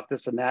issues about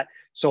this and that.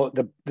 So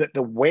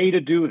the way to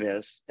do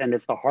this, and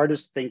it's the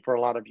hardest thing for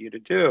a lot of you to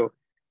do,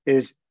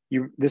 is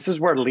this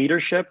is where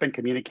leadership and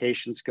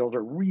communication skills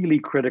are really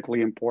critically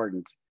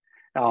important,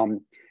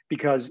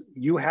 because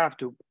you have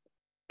to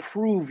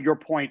prove your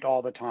point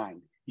all the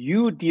time.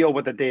 You deal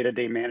with the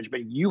day-to-day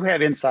management. You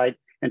have insight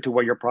into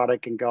where your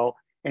product can go.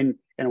 And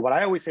what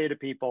I always say to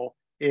people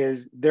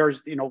is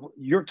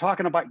you're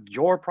talking about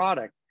your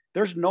product.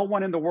 There's no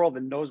one in the world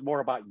that knows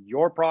more about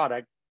your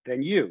product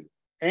than you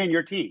and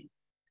your team.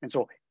 And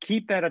so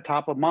keep that at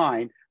top of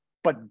mind,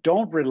 but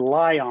don't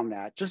rely on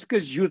that. Just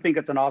because you think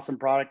it's an awesome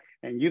product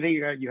and you think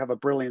you have a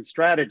brilliant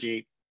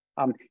strategy,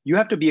 you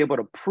have to be able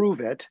to prove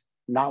it,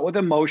 not with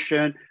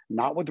emotion,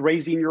 not with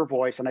raising your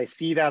voice. And I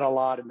see that a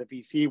lot in the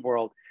VC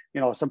world.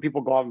 Some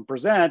people go out and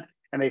present,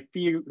 and they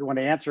feel when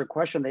they answer a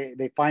question,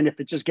 they find if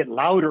it just get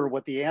louder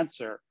with the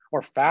answer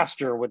or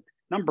faster with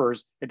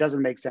numbers, it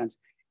doesn't make sense.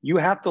 You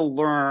have to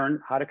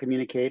learn how to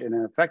communicate in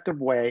an effective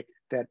way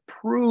that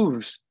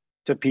proves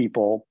to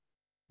people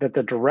that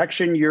the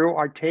direction you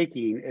are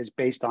taking is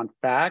based on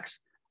facts,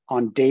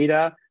 on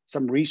data,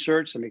 some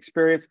research, some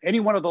experience, any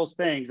one of those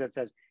things that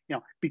says,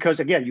 because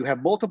again, you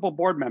have multiple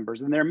board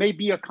members and there may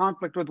be a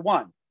conflict with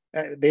one.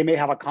 They may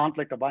have a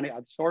conflict of any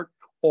sort,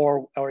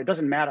 or it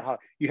doesn't matter how.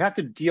 You have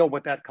to deal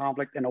with that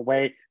conflict in a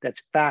way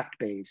that's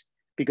fact-based.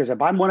 Because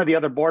if I'm one of the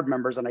other board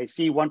members and I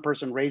see one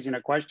person raising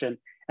a question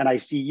and I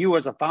see you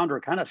as a founder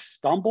kind of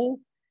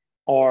stumble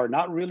or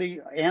not really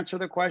answer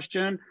the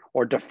question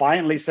or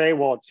defiantly say,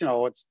 well,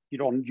 it's you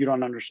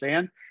don't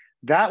understand,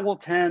 that will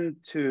tend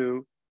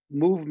to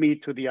move me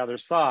to the other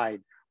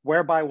side.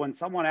 Whereby when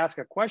someone asks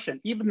a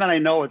question, even then I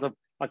know it's a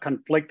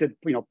conflicted,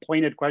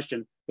 pointed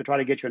question to try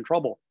to get you in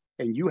trouble,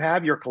 and you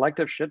have your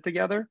collective shit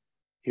together,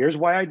 here's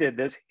why I did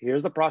this,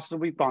 here's the process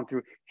we've gone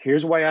through,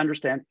 here's why I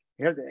understand,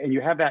 and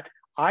you have that,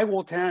 I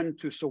will tend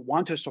to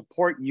want to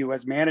support you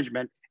as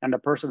management and the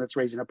person that's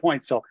raising a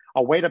point. So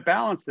a way to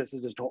balance this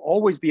is to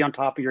always be on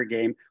top of your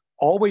game,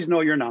 always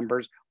know your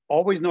numbers,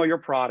 always know your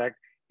product,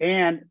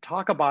 and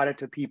talk about it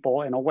to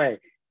people in a way.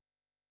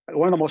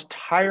 One of the most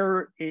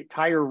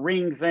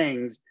tiring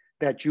things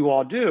that you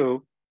all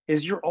do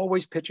is you're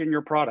always pitching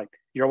your product.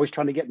 You're always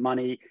trying to get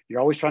money.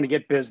 You're always trying to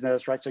get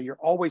business, right? So you're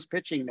always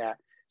pitching that.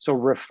 So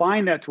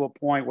refine that to a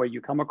point where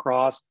you come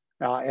across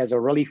as a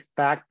really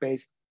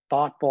fact-based,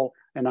 thoughtful,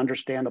 and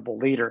understandable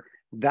leader.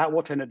 That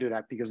will tend to do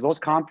that, because those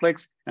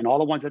conflicts and all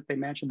the ones that they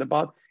mentioned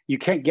about, you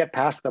can't get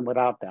past them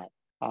without that.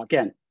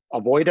 Again,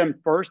 avoid them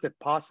first if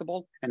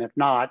possible. And if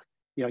not,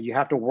 you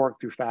have to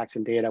work through facts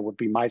and data would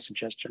be my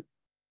suggestion.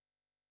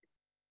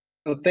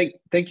 Well,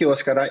 thank you,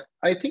 Oscar.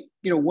 I think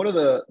one of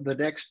the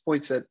next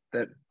points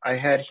that I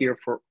had here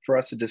for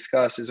us to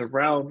discuss is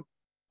around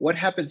what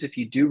happens if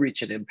you do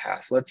reach an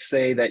impasse. Let's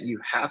say that you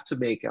have to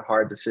make a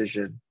hard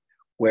decision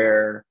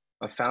where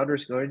a founder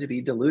is going to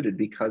be diluted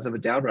because of a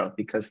down round,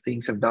 because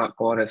things have not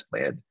gone as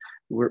planned.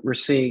 We're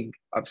seeing,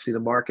 obviously, the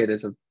market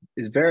is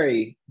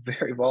very,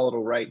 very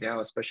volatile right now,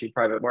 especially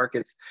private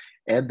markets,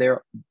 and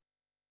their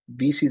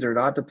VCs are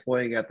not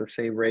deploying at the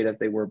same rate as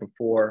they were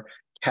before.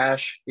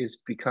 Cash is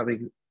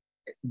becoming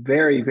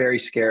very, very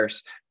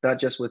scarce, not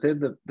just within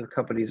the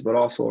companies, but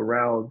also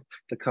around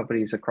the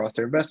companies across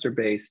their investor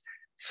base.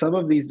 Some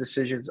of these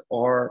decisions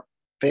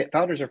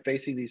founders are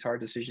facing these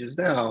hard decisions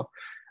now,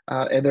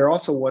 and they're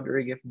also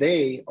wondering if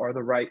they are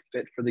the right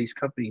fit for these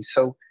companies.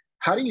 So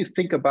how do you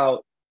think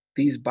about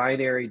these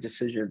binary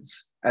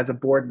decisions as a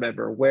board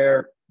member,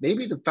 where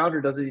maybe the founder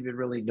doesn't even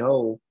really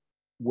know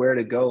where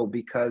to go?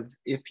 Because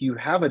if you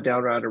have a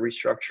down round of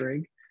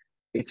restructuring,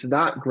 it's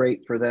not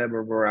great for them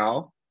or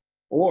morale.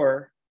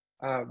 Or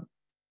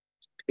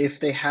if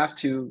they have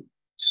to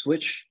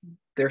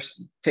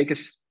take a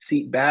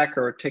seat back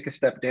or take a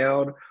step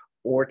down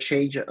or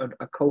change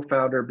a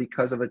co-founder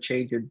because of a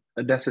change in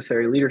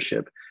unnecessary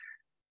leadership,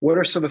 what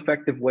are some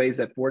effective ways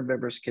that board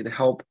members can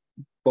help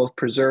both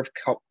preserve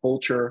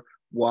culture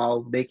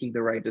while making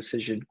the right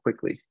decision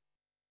quickly?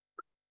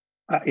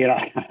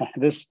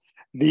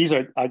 These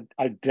are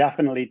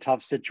definitely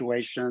tough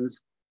situations.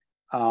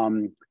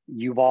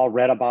 You've all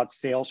read about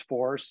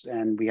Salesforce,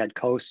 and we had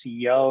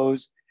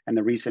co-CEOs and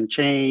the recent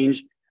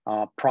change.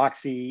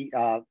 Proxy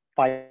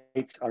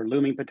fights are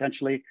looming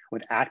potentially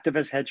with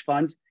activist hedge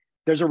funds.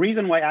 There's a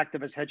reason why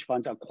activist hedge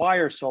funds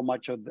acquire so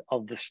much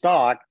of the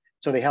stock,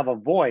 so they have a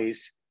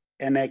voice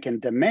and they can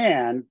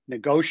demand,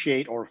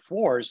 negotiate, or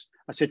force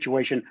a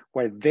situation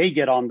where they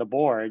get on the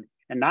board.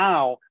 And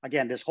now,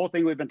 again, this whole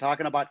thing we've been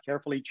talking about,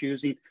 carefully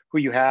choosing who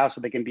you have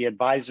so they can be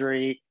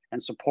advisory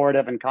and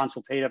supportive and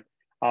consultative.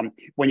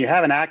 When you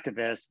have an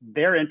activist,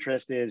 their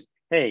interest is,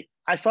 hey,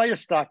 I saw your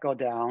stock go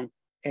down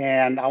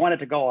and I want it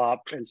to go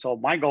up. And so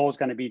my goal is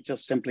going to be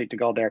just simply to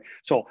go there.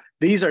 So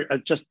these are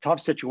just tough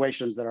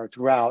situations that are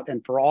throughout.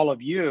 And for all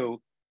of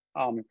you,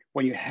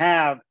 when you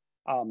have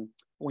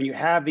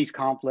these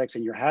conflicts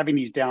and you're having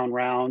these down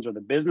rounds or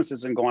the business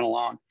isn't going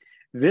along,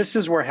 this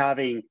is where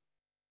having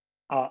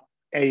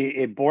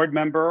a board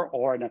member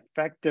or an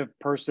effective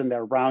person that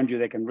around you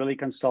that can really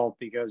consult,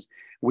 because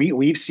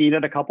we've seen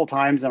it a couple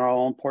times in our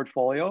own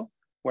portfolio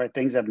where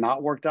things have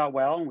not worked out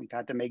well and we've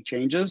had to make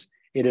changes.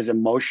 It is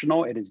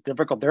emotional, it is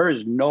difficult. There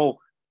is no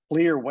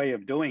clear way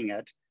of doing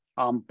it.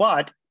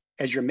 But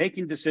as you're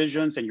making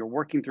decisions and you're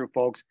working through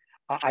folks,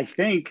 I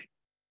think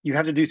you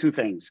have to do two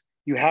things.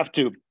 You have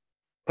to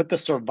put the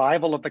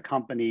survival of the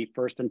company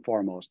first and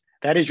foremost.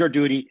 That is your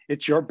duty.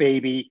 It's your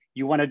baby.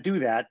 You want to do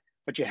that,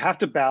 but you have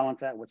to balance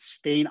that with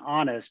staying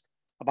honest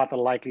about the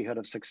likelihood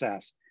of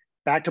success.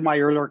 Back to my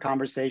earlier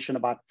conversation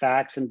about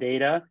facts and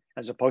data,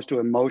 as opposed to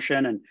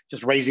emotion and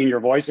just raising your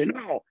voice and,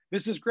 oh,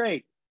 this is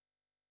great.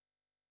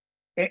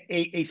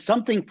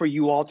 Something for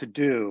you all to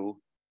do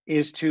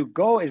is to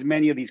go as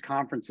many of these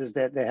conferences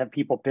that have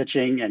people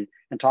pitching and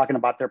talking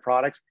about their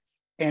products,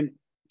 and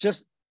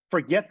just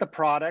forget the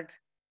product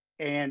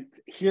and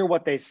hear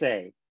what they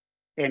say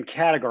and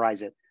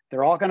categorize it.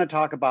 They're all going to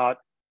talk about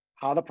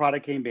how the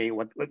product came be,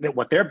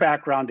 what their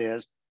background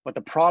is, what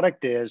the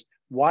product is,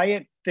 why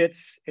it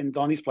fits in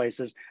all these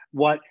places,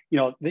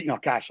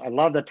 gosh, I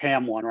love the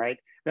TAM one, right?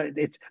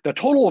 it's the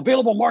total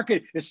available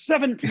market is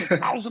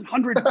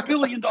 $17,100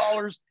 billion,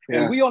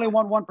 and we only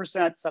won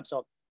 1%.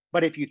 So,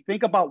 but if you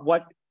think about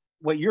what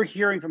you're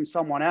hearing from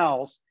someone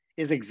else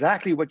is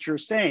exactly what you're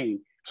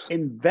saying.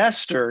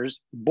 Investors,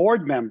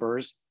 board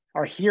members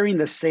are hearing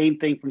the same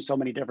thing from so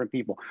many different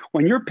people.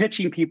 When you're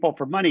pitching people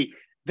for money,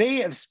 they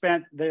have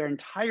spent their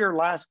entire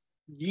last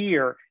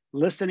year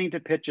listening to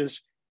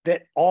pitches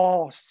that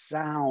all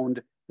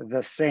sound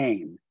the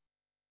same.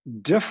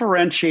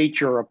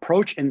 Differentiate your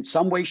approach in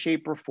some way,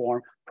 shape, or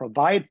form,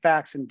 provide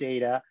facts and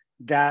data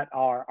that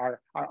are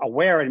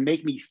aware and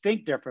make me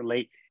think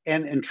differently,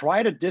 and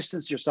try to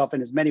distance yourself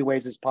in as many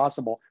ways as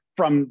possible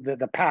from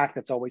the pack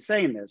that's always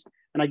saying this.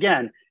 And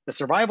again, the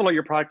survival of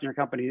your product and your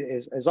company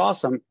is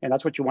awesome, and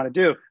that's what you want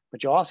to do,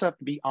 but you also have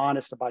to be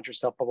honest about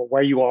yourself, about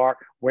where you are,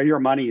 where your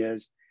money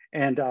is,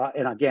 and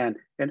again,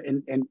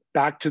 and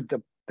back to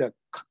the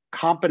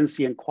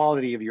competency and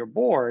quality of your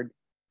board,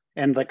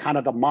 and the kind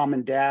of the mom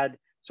and dad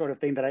sort of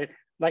thing that I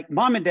like.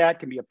 Mom and dad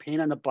can be a pain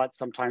in the butt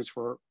sometimes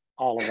for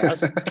all of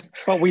us,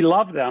 but we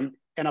love them.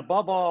 And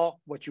above all,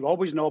 what you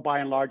always know by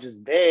and large is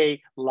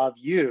they love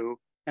you.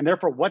 And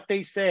therefore what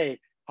they say,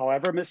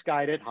 however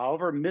misguided,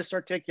 however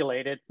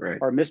misarticulated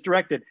or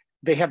misdirected,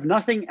 they have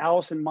nothing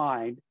else in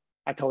mind.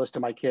 I tell this to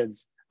my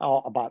kids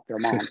all about their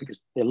mom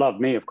because they love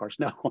me, of course,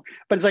 no.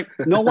 But it's like,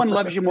 no one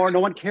loves you more, no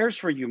one cares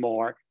for you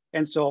more.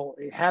 And so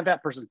have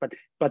that person,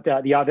 but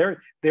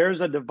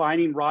there's a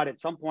divining rod at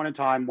some point in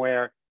time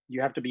where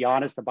you have to be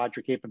honest about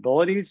your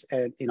capabilities,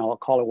 and I'll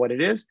call it what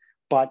it is,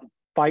 but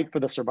fight for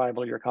the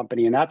survival of your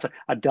company. And that's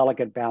a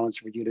delicate balance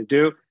for you to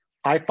do.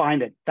 I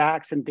find that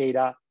facts and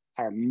data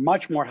are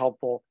much more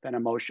helpful than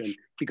emotion,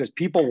 because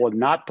people will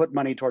not put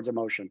money towards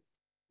emotion.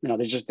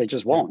 They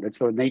just won't. It's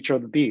the nature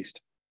of the beast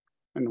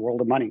in the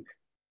world of money.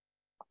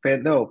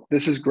 Man, no,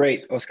 this is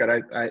great,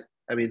 Oscar.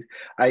 I mean,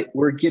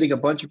 we're getting a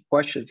bunch of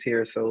questions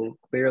here, so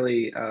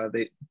clearly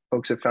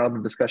folks have found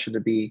the discussion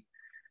to be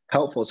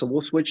helpful. So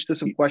we'll switch to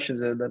some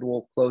questions and then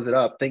we'll close it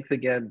up. Thanks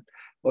again,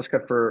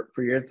 Oscar,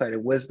 for your insight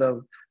and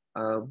wisdom,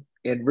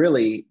 and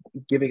really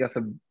giving us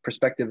a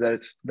perspective that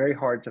it's very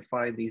hard to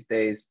find these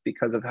days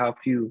because of how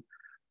few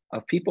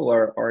people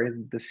are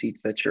in the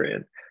seats that you're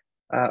in.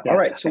 All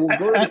right, so we'll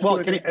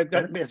go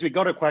to as we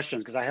go to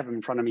questions, because I have them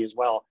in front of me as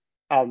well.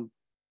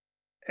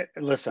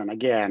 Listen,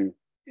 again,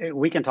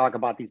 we can talk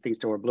about these things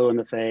till we're blue in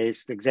the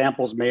face. The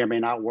examples may or may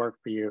not work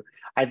for you.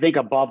 I think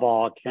above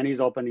all, Kenny's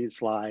opening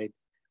slide,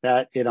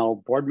 that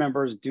board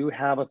members do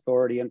have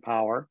authority and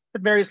power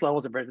at various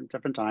levels at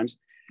different times,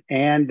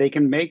 and they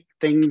can make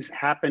things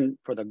happen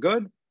for the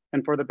good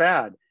and for the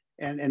bad.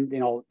 And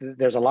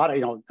there's a lot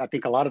of I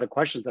think a lot of the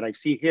questions that I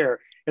see here,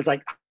 it's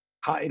like,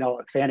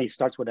 Fanny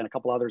starts with, and a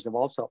couple others have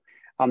also.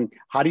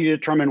 How do you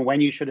determine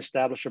when you should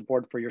establish a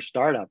board for your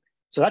startup?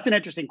 So that's an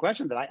interesting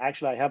question that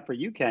I have for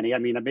you, Kenny. I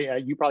mean,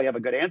 you probably have a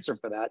good answer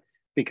for that,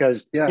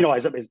 because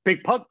as a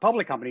big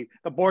public company,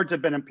 the boards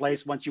have been in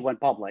place once you went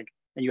public,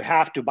 and you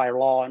have to by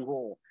law and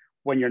rule.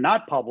 When you're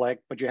not public,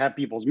 but you have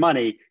people's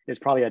money, is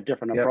probably a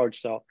different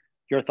approach. So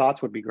your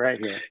thoughts would be great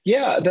here.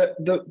 Yeah,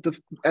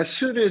 as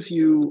soon as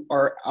you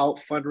are out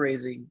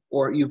fundraising,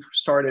 or you've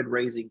started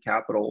raising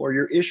capital, or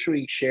you're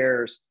issuing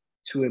shares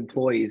to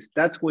employees,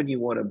 that's when you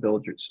want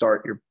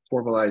to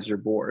formalize your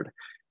board,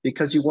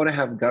 because you want to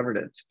have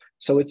governance.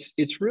 So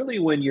it's really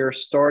when you're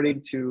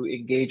starting to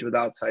engage with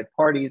outside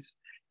parties.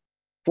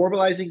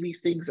 Formalizing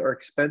these things are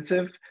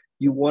expensive.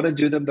 You want to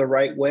do them the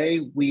right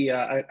way.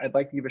 I'd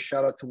like to give a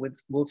shout out to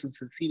Wilson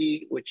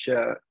Cincini, which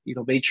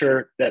made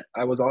sure that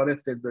I was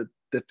honest in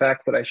the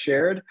fact that I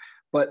shared.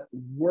 But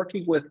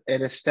working with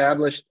an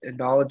established and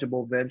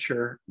knowledgeable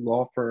venture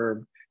law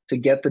firm to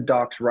get the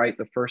docs right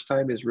the first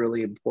time is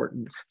really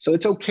important. So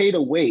it's okay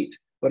to wait,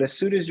 but as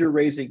soon as you're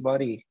raising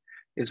money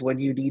is when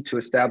you need to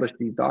establish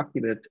these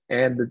documents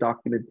and the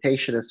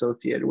documentation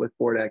associated with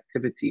board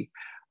activity.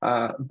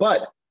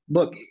 But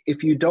look,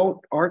 if you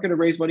aren't going to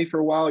raise money for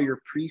a while,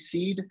 you're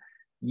pre-seed,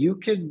 you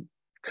can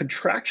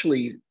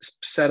contractually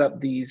set up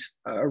these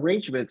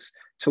arrangements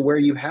to where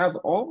you have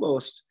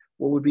almost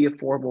what would be a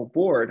formal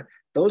board.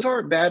 Those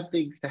aren't bad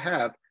things to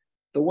have.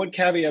 The one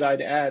caveat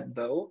I'd add,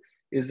 though,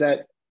 is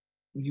that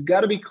you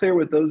got to be clear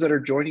with those that are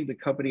joining the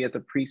company at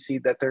the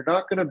pre-seed that they're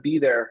not going to be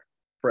there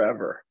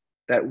forever.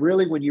 That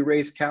really, when you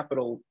raise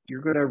capital,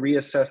 you're going to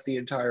reassess the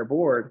entire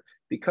board,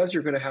 because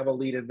you're going to have a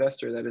lead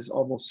investor that is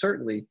almost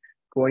certainly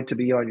going to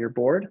be on your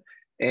board,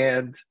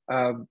 and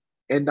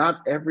not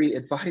every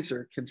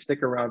advisor can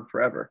stick around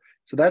forever.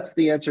 So that's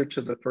the answer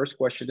to the first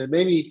question. And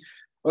maybe,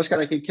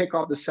 Oscar, I can kick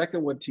off the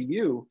second one to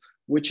you,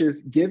 which is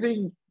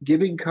giving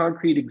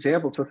concrete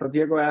examples. So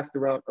Santiago asked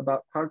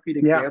about concrete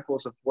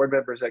examples of board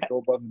members that go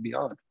above and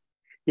beyond.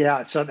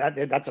 Yeah, so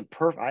that's a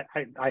perfect.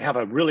 I have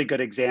a really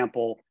good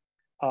example,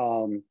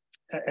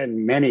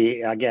 and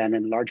many, again,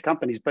 in large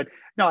companies. But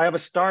no, I have a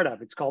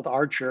startup. It's called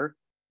Archer.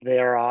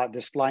 They're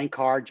this flying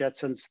car,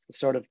 Jetsons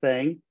sort of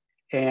thing,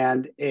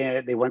 and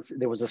there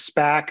was a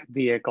SPAC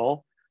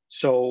vehicle.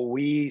 So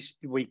we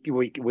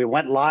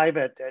went live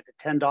at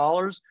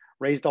 $10,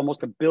 raised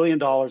almost $1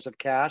 billion of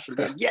cash, and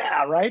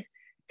right.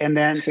 And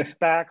then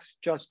SPACs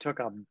just took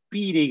a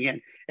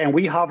beating, and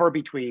we hover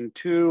between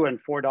 $2 and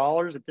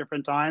 $4 at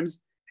different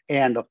times.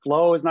 And the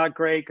flow is not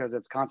great because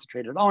it's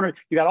concentrated owner.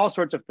 You got all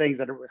sorts of things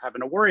that we're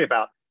having to worry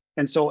about.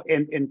 And so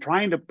in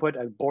trying to put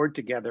a board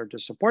together to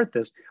support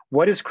this,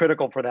 what is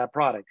critical for that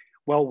product?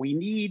 Well, we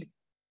need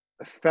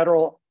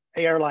federal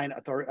airline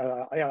authority,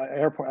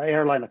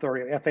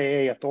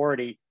 FAA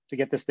authority to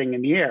get this thing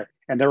in the air.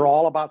 And they're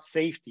all about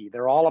safety.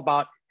 They're all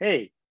about,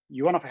 hey,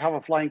 you want to have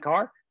a flying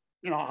car?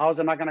 How is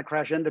it not going to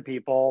crash into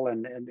people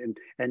and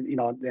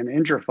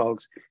injure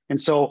folks? And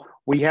so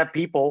we have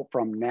people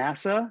from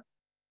NASA.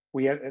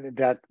 We have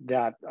that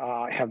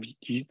have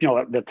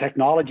the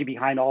technology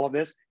behind all of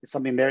this is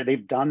something there.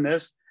 They've done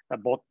this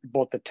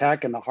both the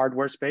tech and the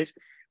hardware space.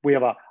 We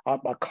have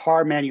a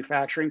car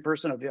manufacturing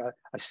person of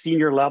a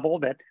senior level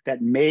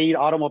that made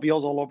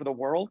automobiles all over the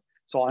world,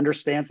 so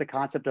understands the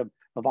concept of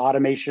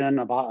automation,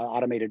 of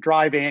automated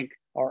driving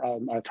or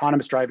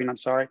autonomous driving. I'm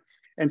sorry.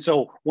 And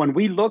so when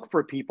we look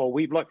for people,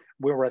 we're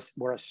a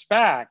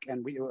SPAC,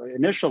 and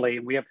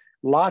we have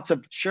lots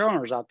of share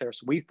owners out there.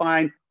 So we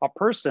find a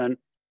person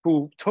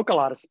who took a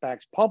lot of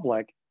SPACs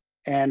public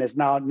and is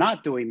now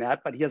not doing that,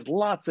 but he has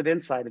lots of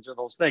insight into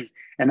those things.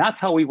 And that's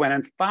how we went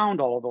and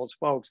found all of those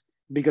folks,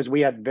 because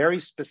we had very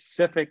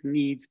specific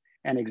needs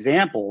and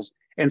examples.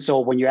 And so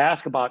when you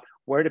ask about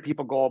where do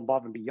people go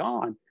above and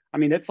beyond, I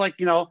mean, it's like,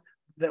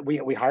 that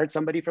we hired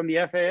somebody from the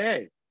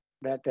FAA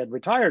that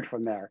retired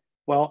from there.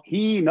 Well,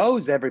 he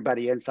knows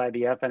everybody inside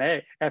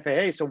the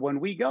FAA. So when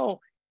we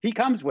go, he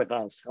comes with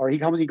us, or he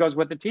goes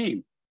with the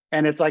team.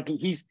 And it's like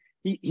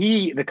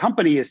the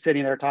company is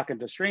sitting there talking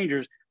to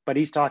strangers, but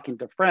he's talking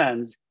to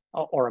friends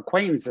or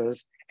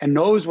acquaintances and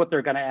knows what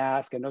they're going to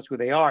ask and knows who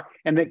they are.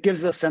 And that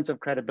gives a sense of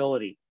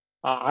credibility.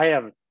 I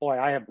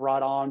have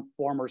brought on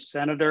former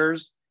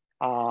senators,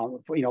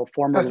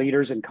 former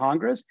leaders in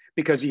Congress,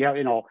 because you have,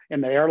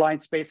 in the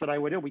airline space that I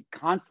would do, we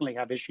constantly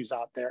have issues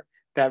out there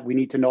that we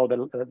need to know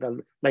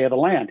the lay of the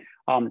land.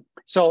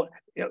 So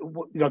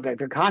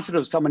the concept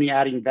of somebody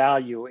adding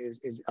value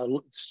is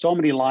so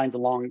many lines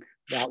along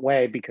that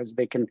way, because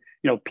they can,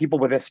 people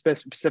with a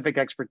specific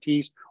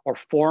expertise or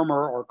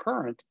former or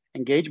current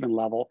engagement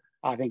level,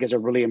 I think is a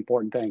really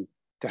important thing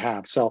to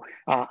have. So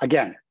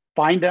again,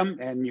 find them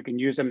and you can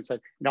use them. And so,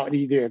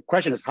 the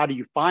question is, how do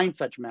you find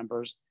such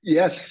members?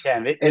 Yes,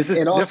 and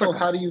also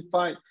how do you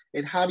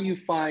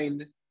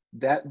find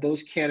that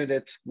those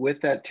candidates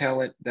with that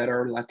talent that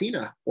are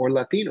Latina or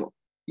Latino?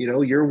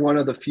 You're one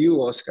of the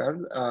few,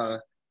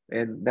 Oscar,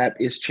 and that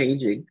is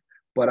changing.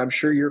 But I'm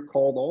sure you're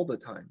called all the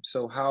time.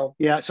 So how?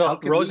 Yeah. So how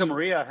Rosa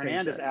Maria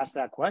Hernandez asked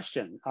that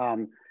question.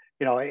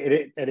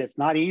 It's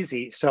not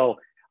easy. So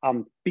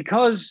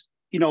because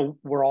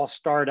we're all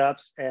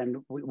startups, and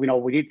we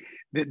need.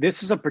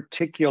 This is a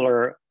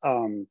particular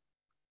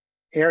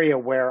area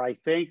where I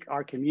think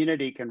our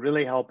community can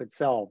really help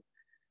itself,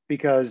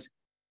 because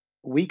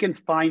we can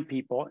find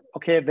people.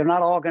 Okay, they're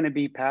not all going to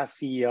be past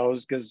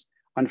CEOs, because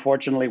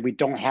unfortunately we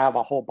don't have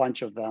a whole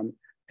bunch of them.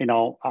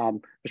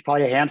 There's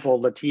probably a handful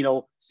of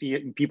Latino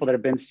people that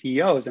have been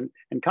CEOs and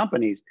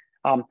companies.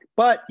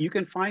 But you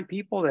can find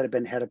people that have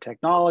been head of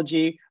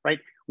technology, right?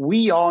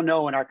 We all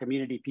know in our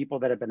community people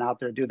that have been out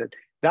there do that.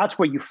 That's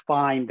where you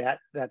find that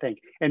thing.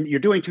 And you're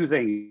doing two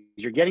things.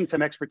 You're getting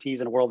some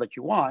expertise in a world that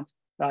you want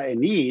and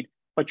need,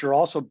 but you're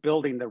also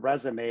building the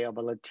resume of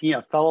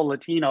a fellow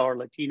Latino or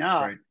Latina,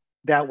 right,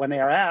 that when they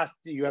are asked,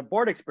 do you have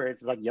board experience?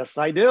 It's like, yes,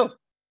 I do.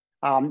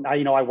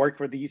 I work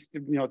for these,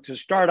 to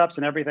startups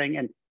and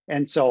everything.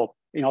 And so,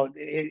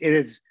 it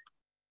is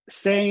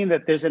saying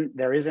that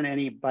there isn't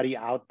anybody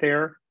out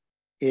there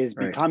is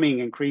becoming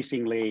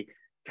increasingly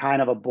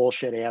kind of a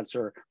bullshit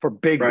answer for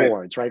big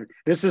boards, right?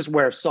 This is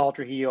where Saul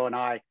Trujillo and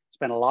I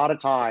spend a lot of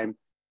time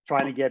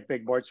trying to get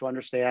big boards to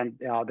understand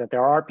that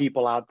there are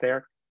people out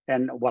there.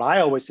 And what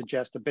I always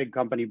suggest to big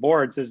company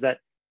boards is that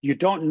you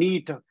don't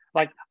need to,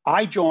 like,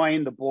 I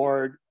joined the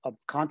board of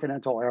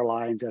Continental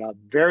Airlines at a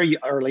very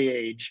early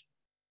age.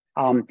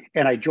 And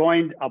I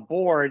joined a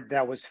board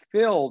that was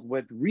filled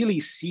with really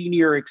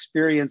senior,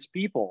 experienced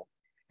people.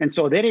 And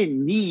so they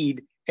didn't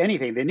need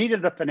anything. They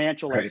needed a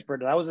financial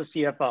expert, and I was a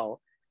CFO.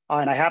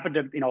 And I happened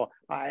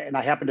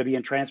to be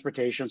in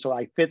transportation, so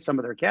I fit some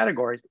of their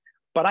categories.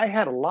 But I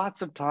had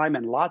lots of time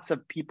and lots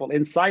of people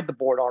inside the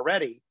board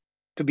already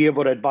to be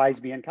able to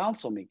advise me and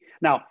counsel me.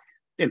 Now,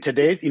 in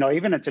today's,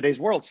 even in today's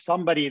world,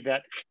 somebody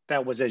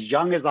that was as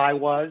young as I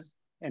was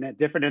in a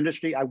different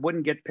industry, I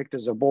wouldn't get picked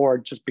as a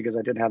board just because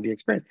I didn't have the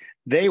experience.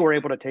 They were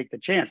able to take the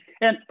chance.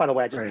 And by the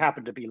way, I just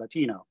happened to be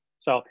Latino.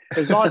 So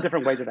there's a lot of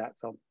different ways of that.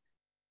 So.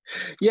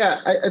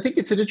 Yeah, I think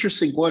it's an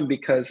interesting one,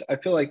 because I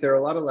feel like there are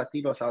a lot of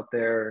Latinos out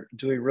there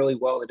doing really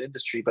well in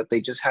industry, but they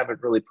just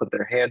haven't really put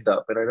their hand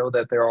up. And I know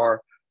that there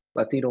are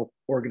Latino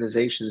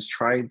organizations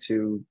trying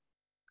to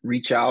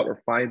reach out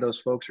or find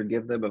those folks or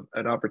give them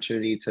an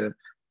opportunity to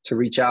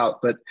reach out.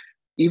 But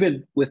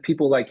even with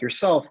people like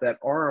yourself that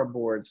are on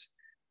boards,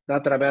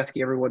 not that I'm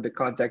asking everyone to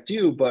contact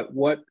you, but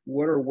what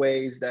are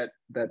ways that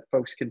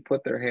folks can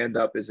put their hand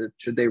up?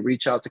 Should they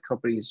reach out to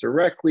companies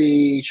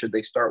directly? Should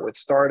they start with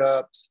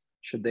startups?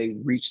 Should they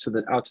reach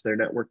out to their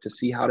network to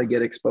see how to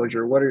get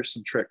exposure? What are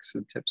some tricks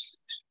and tips?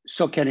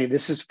 So Kenny,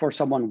 this is for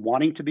someone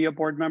wanting to be a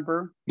board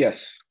member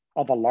Yes.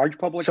 of a large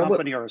public Someone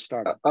company or a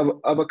startup?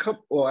 of a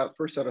company. Well, at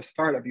first at a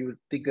startup, you would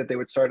think that they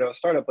would start a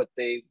startup, but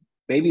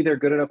maybe they're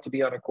good enough to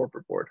be on a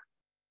corporate board.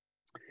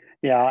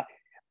 Yeah.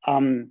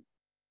 I'll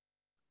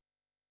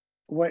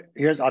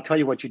tell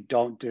you what you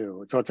don't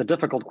do. So it's a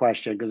difficult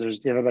question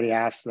because everybody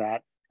asks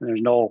that, and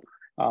there's no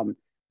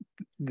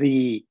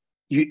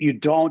you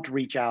don't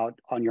reach out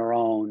on your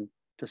own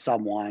to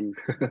someone.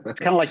 It's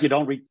kind of like you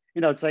don't reach.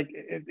 It's like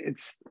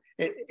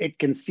it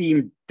can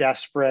seem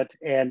desperate,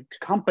 and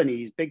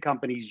big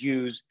companies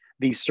use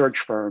these search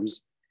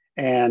firms,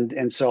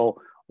 and so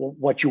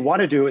what you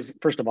want to do is,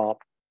 first of all,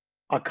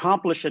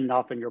 accomplish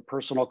enough in your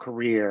personal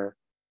career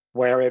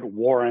where it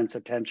warrants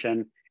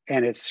attention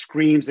and it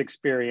screams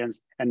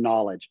experience and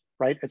knowledge,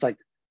 right? It's like,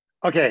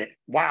 okay,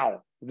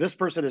 wow, this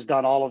person has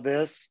done all of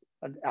this.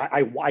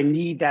 I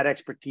need that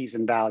expertise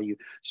and value.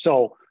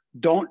 So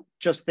don't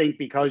just think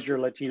because you're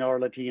Latino or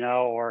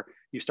Latino or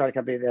you start a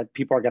company that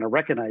people are going to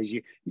recognize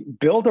you.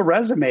 Build a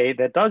resume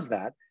that does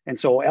that. And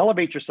so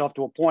elevate yourself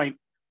to a point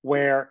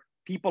where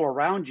people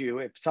around you,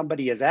 if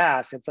somebody is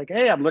asked, it's like,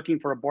 hey, I'm looking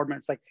for a board member.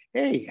 It's like,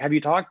 hey, have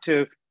you talked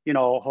to,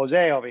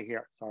 Jose over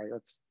here? Sorry,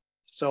 that's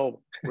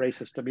so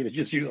racist to me to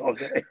just use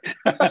Jose.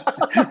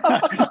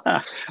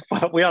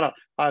 But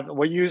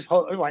we use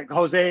like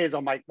Jose is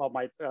on my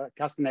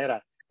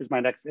Castaneda is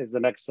the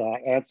next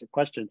answer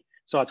question.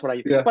 So that's what I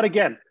use. Yeah. But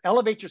again,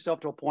 elevate yourself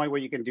to a point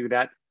where you can do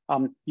that.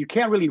 You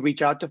can't really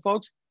reach out to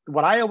folks.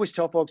 What I always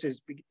tell folks is,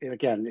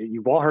 again,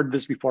 you've all heard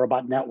this before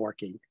about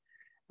networking.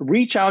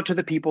 Reach out to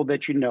the people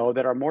that you know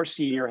that are more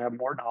senior, have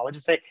more knowledge,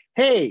 and say,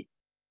 hey,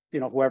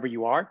 whoever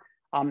you are,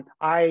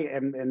 I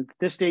am in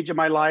this stage of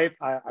my life.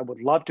 I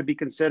would love to be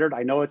considered.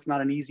 I know it's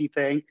not an easy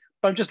thing,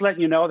 but I'm just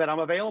letting you know that I'm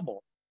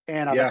available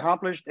and I've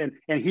accomplished. And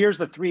here's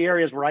the 3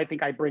 areas where I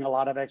think I bring a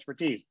lot of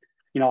expertise.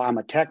 I'm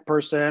a tech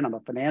person, I'm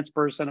a finance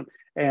person,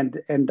 and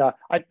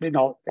I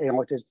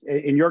just,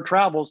 in your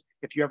travels,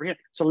 if you ever get,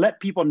 so let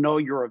people know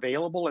you're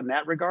available in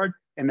that regard,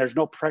 and there's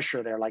no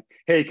pressure there. Like,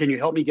 hey, can you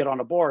help me get on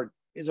a board?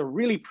 Is a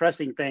really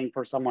pressing thing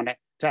for someone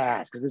to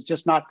ask because it's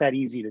just not that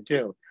easy to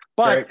do.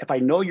 But if I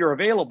know you're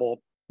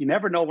available, you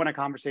never know when a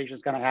conversation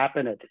is going to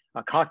happen at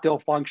a cocktail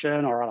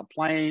function or on a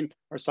plane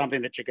or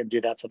something that you can do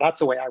that. So that's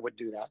the way I would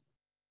do that.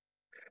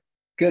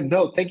 Good.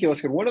 No, thank you,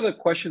 Oscar. One of the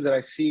questions that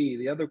I see,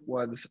 the other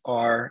ones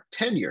are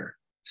tenure.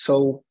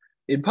 So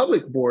in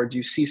public boards,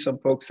 you see some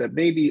folks that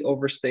maybe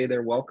overstay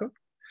their welcome.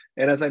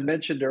 And as I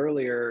mentioned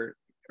earlier,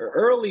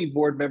 early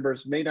board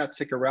members may not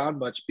stick around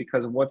much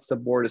because once the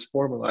board is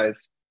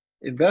formalized,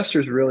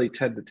 investors really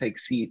tend to take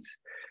seats.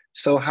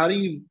 So how do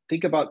you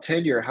think about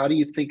tenure? How do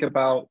you think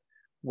about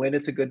when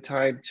it's a good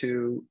time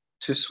to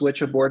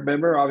switch a board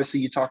member? Obviously,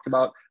 you talked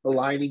about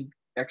aligning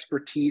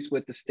expertise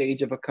with the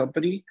stage of a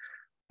company,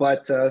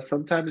 but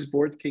sometimes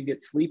boards can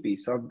get sleepy.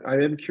 So I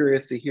am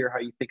curious to hear how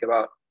you think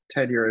about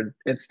tenure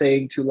and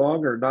staying too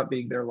long or not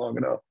being there long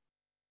enough.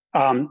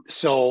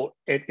 So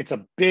it's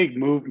a big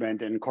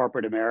movement in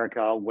corporate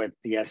America with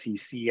the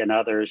SEC and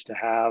others to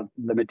have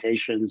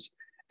limitations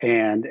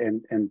and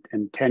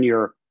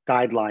tenure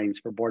guidelines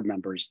for board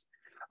members.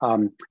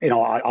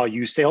 I'll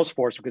use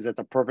Salesforce because it's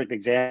a perfect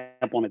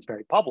example and it's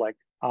very public.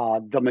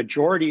 The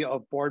majority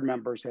of board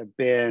members have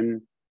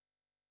been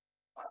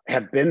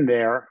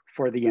there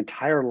for the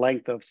entire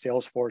length of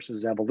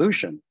Salesforce's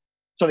evolution.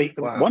 So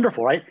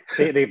wonderful, right?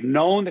 They've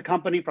known the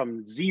company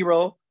from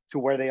zero to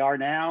where they are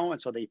now. And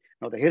so they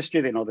know the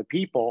history, they know the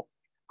people.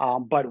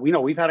 But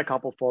we've had a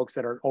couple folks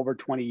that are over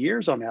 20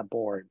 years on that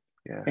board.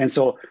 Yeah. And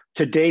so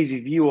today's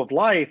view of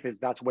life is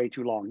that's way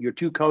too long. You're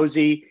too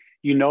cozy.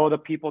 You know the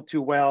people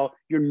too well.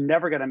 You're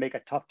never going to make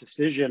a tough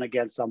decision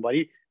against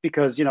somebody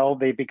because,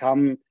 they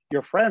become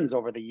your friends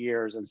over the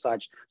years and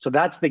such. So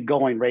that's the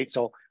going rate.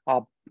 So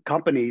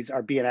companies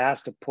are being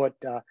asked to put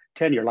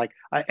tenure, like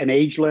an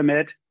age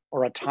limit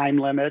or a time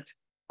limit.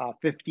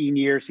 15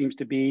 years seems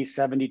to be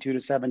 72 to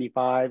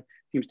 75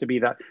 seems to be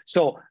that.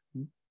 So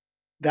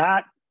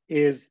that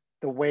is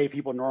the way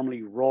people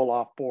normally roll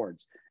off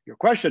boards. Your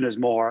question is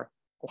more,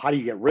 well, how do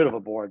you get rid of a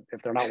board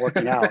if they're not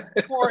working out?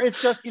 Or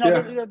it's just,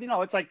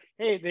 it's like,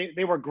 hey,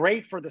 they were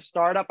great for the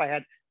startup.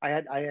 I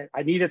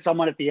needed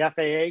someone at the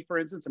FAA, for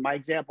instance, in my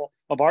example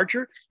of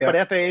Archer, but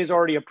FAA has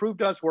already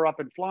approved us. We're up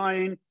and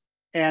flying.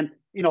 And,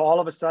 all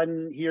of a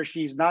sudden he or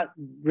she's not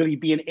really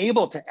being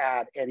able to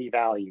add any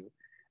value.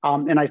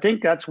 And I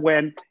think that's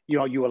when,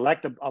 you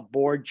elect a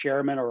board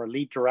chairman or a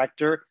lead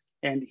director,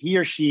 and he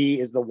or she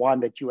is the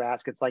one that you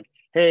ask. It's like,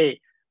 hey,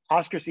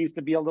 Oscar seems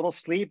to be a little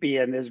sleepy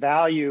and his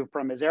value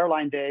from his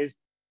airline days,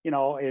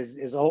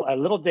 is a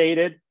little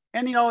dated.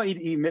 And,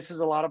 he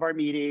misses a lot of our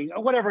meeting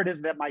or whatever it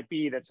is that might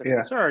be that's a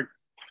concern.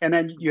 And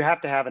then you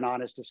have to have an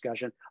honest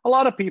discussion. A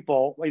lot of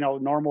people,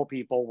 normal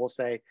people will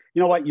say,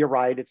 you know what, you're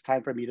right. It's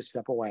time for me to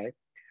step away.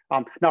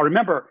 Now,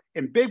 remember,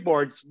 in big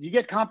boards, you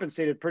get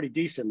compensated pretty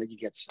decently. You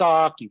get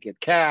stock, you get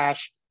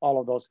cash,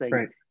 all of those things.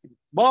 Right.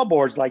 Small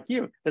boards like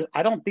you,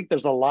 I don't think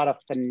there's a lot of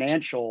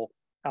financial,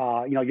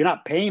 you're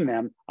not paying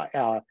them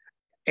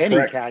any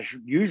Correct. cash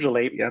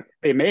usually. Yep.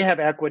 They may have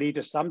equity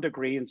to some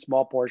degree in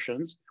small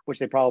portions, which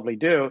they probably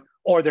do,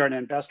 or they're an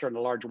investor in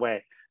a large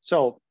way.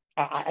 So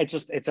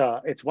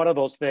it's one of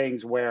those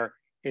things where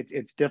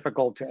it's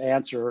difficult to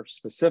answer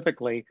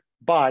specifically,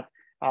 but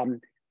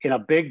in a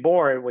big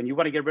board, when you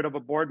want to get rid of a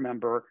board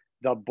member,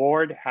 the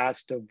board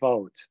has to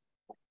vote.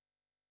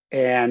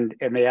 And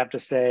they have to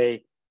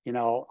say,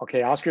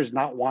 okay, Oscar's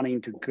not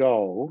wanting to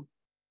go,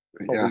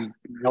 but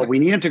Yeah. we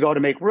need him to go to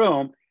make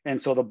room.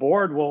 And so the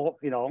board will,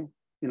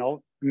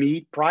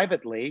 meet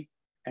privately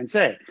and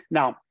say,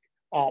 now,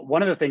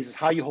 one of the things is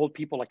how you hold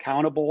people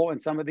accountable in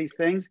some of these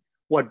things.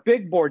 What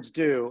big boards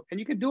do, and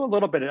you can do a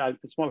little bit of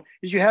this one,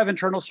 is you have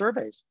internal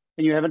surveys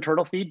and you have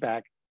internal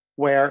feedback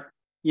where,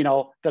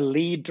 the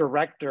lead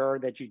director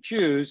that you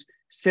choose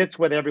sits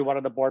with every one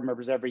of the board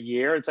members every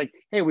year. It's like,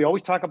 hey, we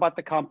always talk about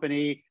the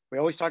company. We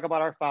always talk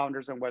about our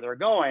founders and where they're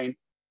going.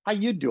 How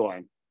you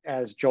doing,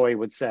 as Joey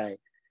would say.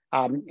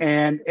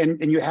 And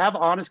you have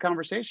honest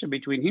conversation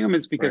between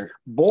humans, because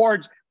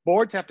Right.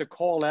 boards have to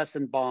coalesce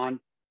and bond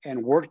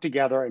and work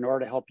together in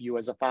order to help you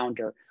as a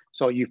founder.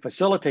 So you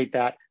facilitate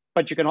that,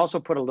 but you can also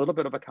put a little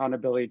bit of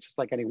accountability, just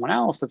like anyone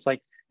else. It's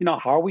like,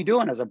 how are we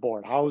doing as a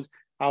board?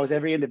 How's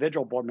every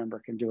individual board member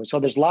can do it? So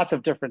there's lots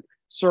of different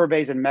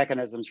surveys and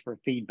mechanisms for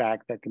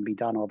feedback that can be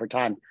done over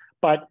time.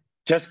 But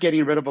just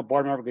getting rid of a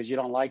board member because you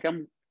don't like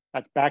them,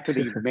 that's back to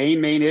the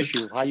main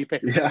issue, how you pay.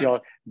 Yeah.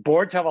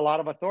 Boards have a lot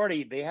of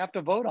authority. They have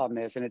to vote on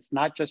this, and it's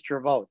not just your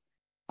vote.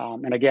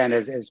 And again,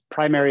 as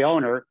primary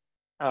owner,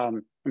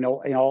 in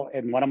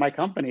one of my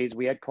companies,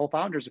 we had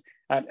co-founders.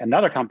 At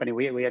another company,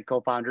 we had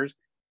co-founders,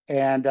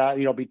 and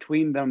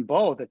between them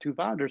both, the two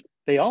founders,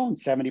 they own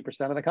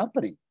 70% of the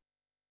company.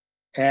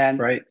 And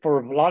Right. for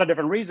a lot of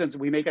different reasons,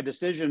 we make a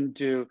decision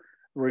to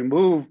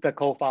remove the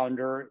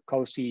co-founder,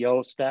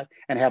 co-CEO step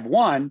and have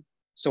one.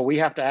 So we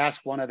have to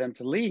ask one of them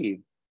to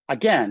leave.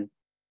 Again,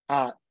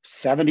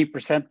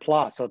 70%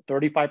 plus, so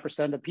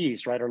 35%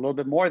 apiece, right? Or a little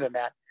bit more than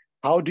that.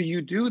 How do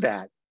you do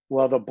that?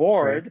 Well, the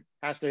board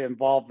has to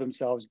involve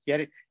themselves,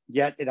 do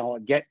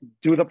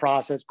the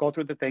process, go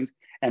through the things,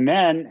 and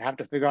then have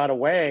to figure out a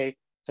way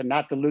to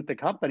not dilute the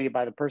company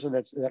by the person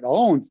that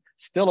owns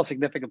still a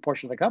significant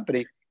portion of the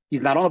company.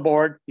 He's not on the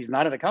board, he's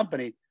not in the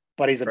company,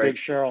 but he's a big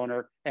share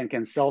owner and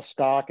can sell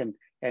stock and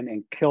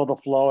kill the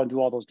flow and do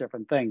all those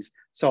different things.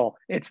 So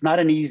it's not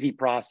an easy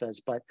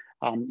process, but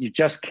you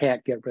just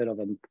can't get rid of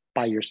them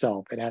by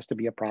yourself. It has to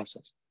be a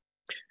process.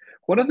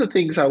 One of the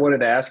things I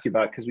wanted to ask you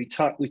about, because we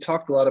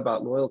talked a lot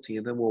about loyalty,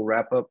 and then we'll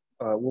wrap up.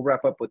 We'll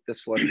wrap up with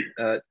this one.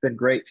 It's been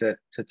great to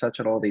touch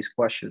on all these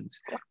questions,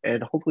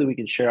 and hopefully we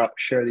can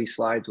share these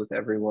slides with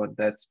everyone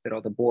that's been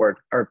on the board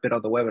or been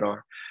on the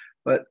webinar.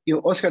 But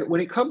Oscar, when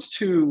it comes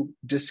to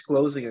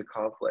disclosing a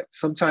conflict,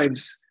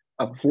 sometimes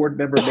a board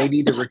member may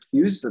need to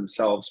recuse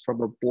themselves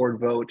from a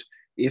board vote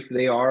if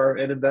they are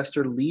an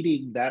investor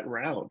leading that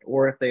round,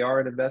 or if they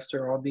are an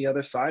investor on the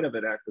other side of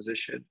an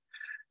acquisition.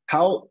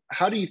 How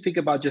do you think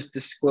about just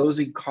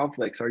disclosing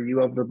conflicts? Are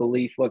you of the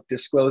belief, look,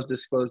 disclose,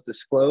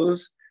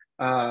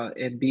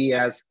 and be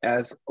as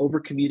over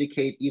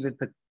communicate even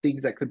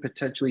things that could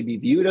potentially be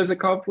viewed as a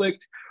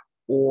conflict,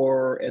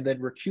 and then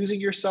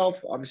recusing yourself?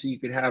 Obviously,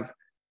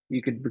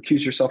 you could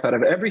recuse yourself out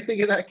of everything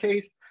in that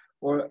case,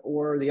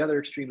 or the other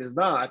extreme is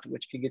not,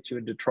 which can get you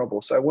into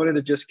trouble. So I wanted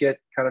to just get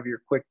kind of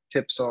your quick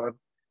tips on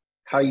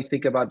how you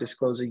think about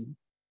disclosing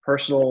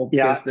personal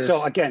business.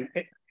 So again,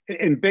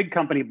 in big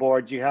company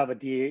boards, you have a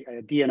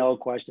D&O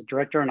question,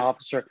 director and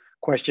officer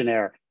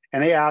questionnaire,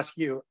 and they ask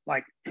you,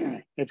 like,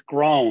 it's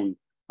grown.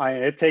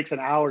 It takes an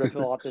hour to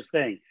fill out this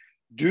thing.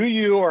 Do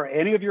you or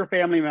any of your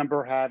family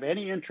member have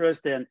any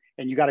interest in,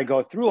 and you got to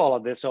go through all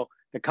of this. So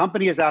the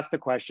company has asked the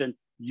question,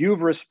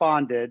 you've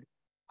responded,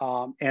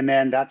 and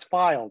then that's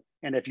filed.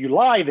 And if you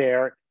lie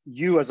there,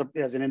 you as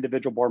an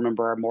individual board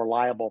member are more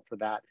liable for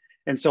that.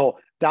 And so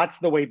that's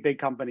the way big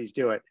companies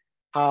do it.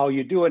 How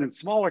you do it in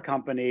smaller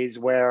companies,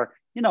 where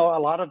a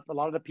lot of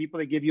the people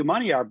that give you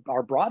money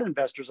are broad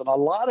investors in a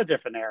lot of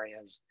different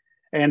areas,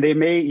 and they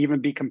may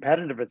even be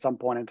competitive at some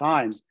point in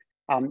times.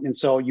 And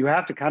so you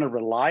have to kind of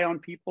rely on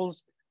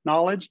people's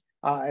knowledge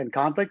and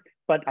conflict.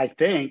 But I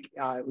think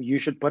you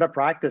should put a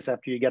practice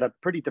after you get a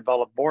pretty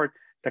developed board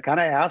to kind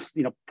of ask,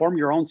 form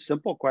your own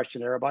simple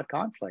questionnaire about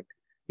conflict.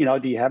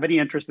 Do you have any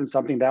interest in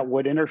something that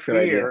would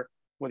interfere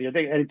with your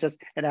thing? And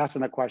and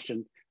asking the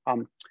question.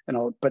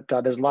 But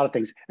there's a lot of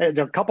things. There's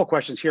a couple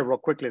questions here real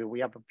quickly that we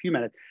have a few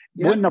minutes.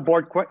 Yeah. Wouldn't a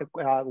board,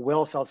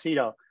 Will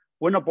Salcido,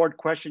 wouldn't a board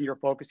question your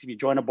focus if you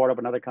join a board of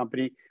another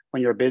company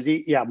when you're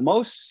busy? Yeah,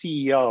 most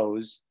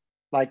CEOs,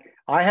 like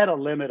I had a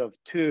limit of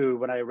 2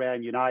 when I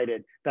ran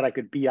United that I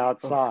could be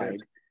outside,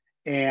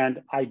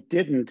 and I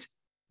didn't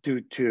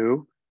do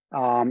 2.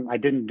 I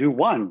didn't do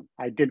 1.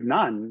 I did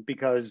none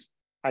because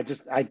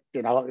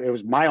it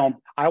was my own.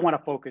 I want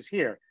to focus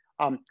here.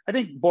 I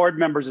think board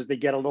members, as they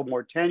get a little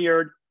more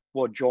tenured,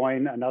 will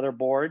join another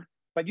board,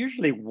 but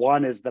usually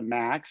 1 is the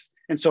max.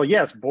 And so,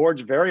 yes,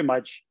 boards very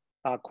much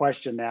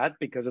question that,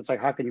 because it's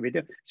like, how can you be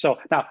doing? So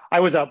now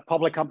I was a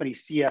public company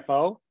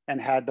CFO and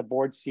had the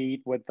board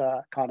seat with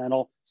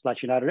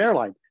Continental/United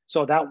Airlines.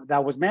 So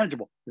that was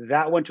manageable.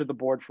 That went to the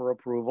board for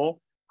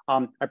approval.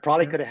 I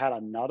probably could have had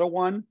another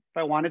one if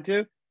I wanted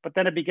to, but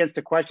then it begins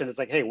to question. It's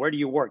like, hey, where do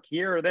you work,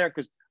 here or there?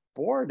 Because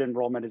board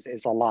enrollment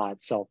is a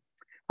lot. So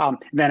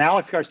then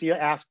Alex Garcia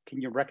asked,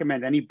 can you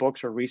recommend any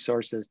books or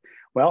resources?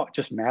 Well,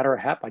 just matter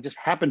of I just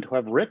happen to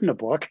have written a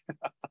book.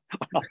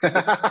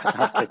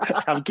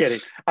 I'm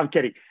kidding.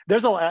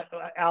 There's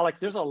Alex,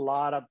 there's a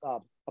lot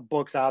of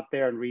books out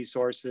there and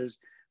resources.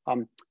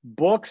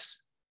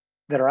 Books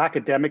that are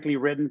academically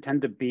written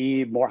tend to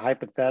be more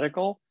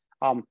hypothetical.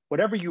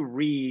 Whatever you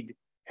read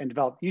and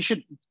develop, you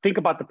should think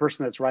about the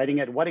person that's writing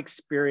it, what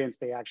experience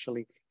they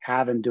actually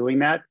have in doing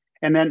that.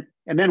 And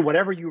then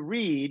whatever you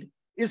read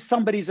is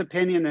somebody's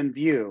opinion and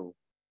view,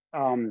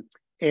 and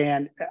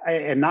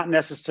not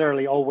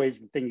necessarily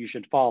always the thing you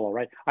should follow,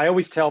 right? I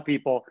always tell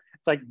people,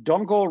 it's like,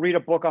 don't go read a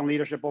book on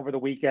leadership over the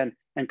weekend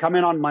and come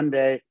in on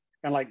Monday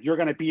and like, you're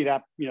going to be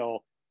that,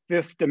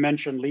 fifth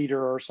dimension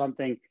leader or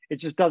something. It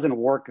just doesn't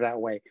work that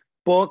way.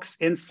 Books,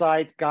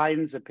 insights,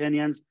 guidance,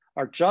 opinions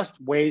are just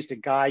ways to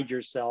guide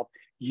yourself.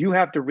 You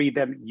have to read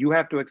them, you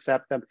have to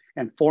accept them,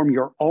 and form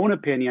your own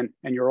opinion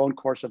and your own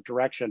course of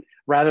direction,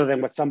 rather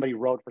than what somebody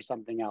wrote for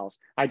something else.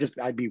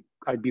 I'd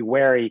be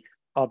wary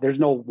of, there's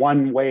no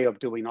one way of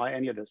doing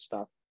any of this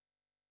stuff.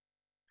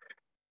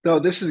 No,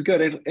 this is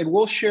good. And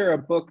we'll share a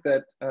book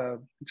that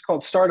it's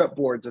called Startup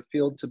Boards, A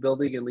Field to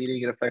Building and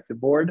Leading an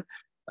Effective Board.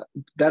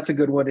 That's a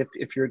good one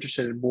if you're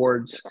interested in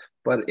boards.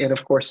 And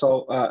of course,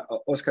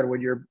 Oscar,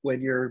 when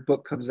your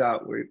book comes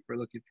out, we're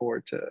looking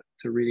forward to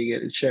reading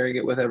it and sharing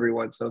it with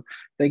everyone. So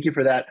thank you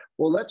for that.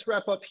 Well, let's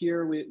wrap up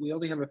here. We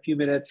only have a few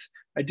minutes.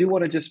 I do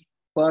want to just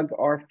plug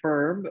our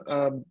firm,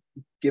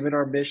 given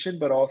our mission,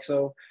 but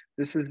also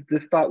this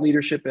thought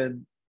leadership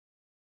and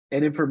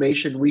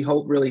information we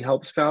hope really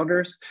helps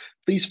founders.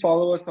 Please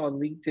follow us on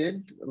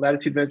LinkedIn,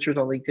 Latitude Ventures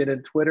on LinkedIn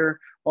and Twitter.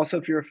 Also,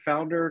 if you're a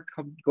founder,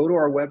 go to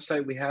our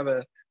website. We have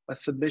a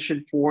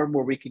submission form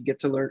where we can get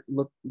to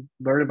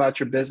learn about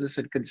your business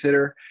and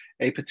consider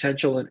a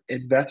potential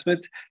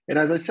investment. And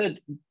as I said,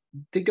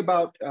 think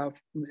about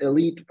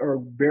elite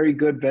or very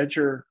good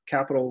venture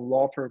capital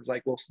law firms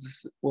like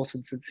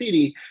Wilson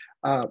Sonsini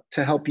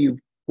to help you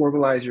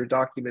formalize your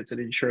documents and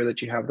ensure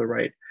that you have the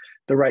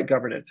right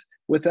governance.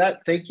 With that,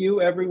 thank you,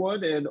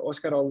 everyone. And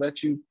Oscar, I'll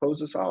let you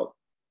close us out.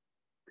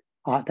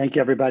 Thank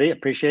you, everybody.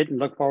 Appreciate it and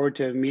look forward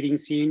to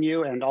seeing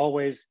you. And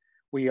always,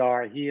 we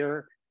are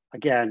here.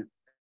 Again,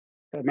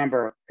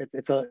 remember,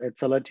 it's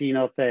a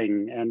Latino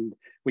thing, and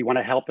we want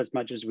to help as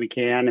much as we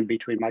can. And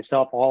between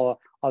myself, all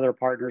other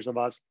partners of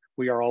us,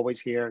 we are always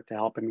here to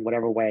help in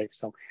whatever way.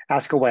 So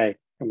ask away,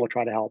 and we'll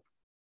try to help.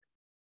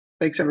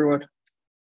 Thanks, everyone.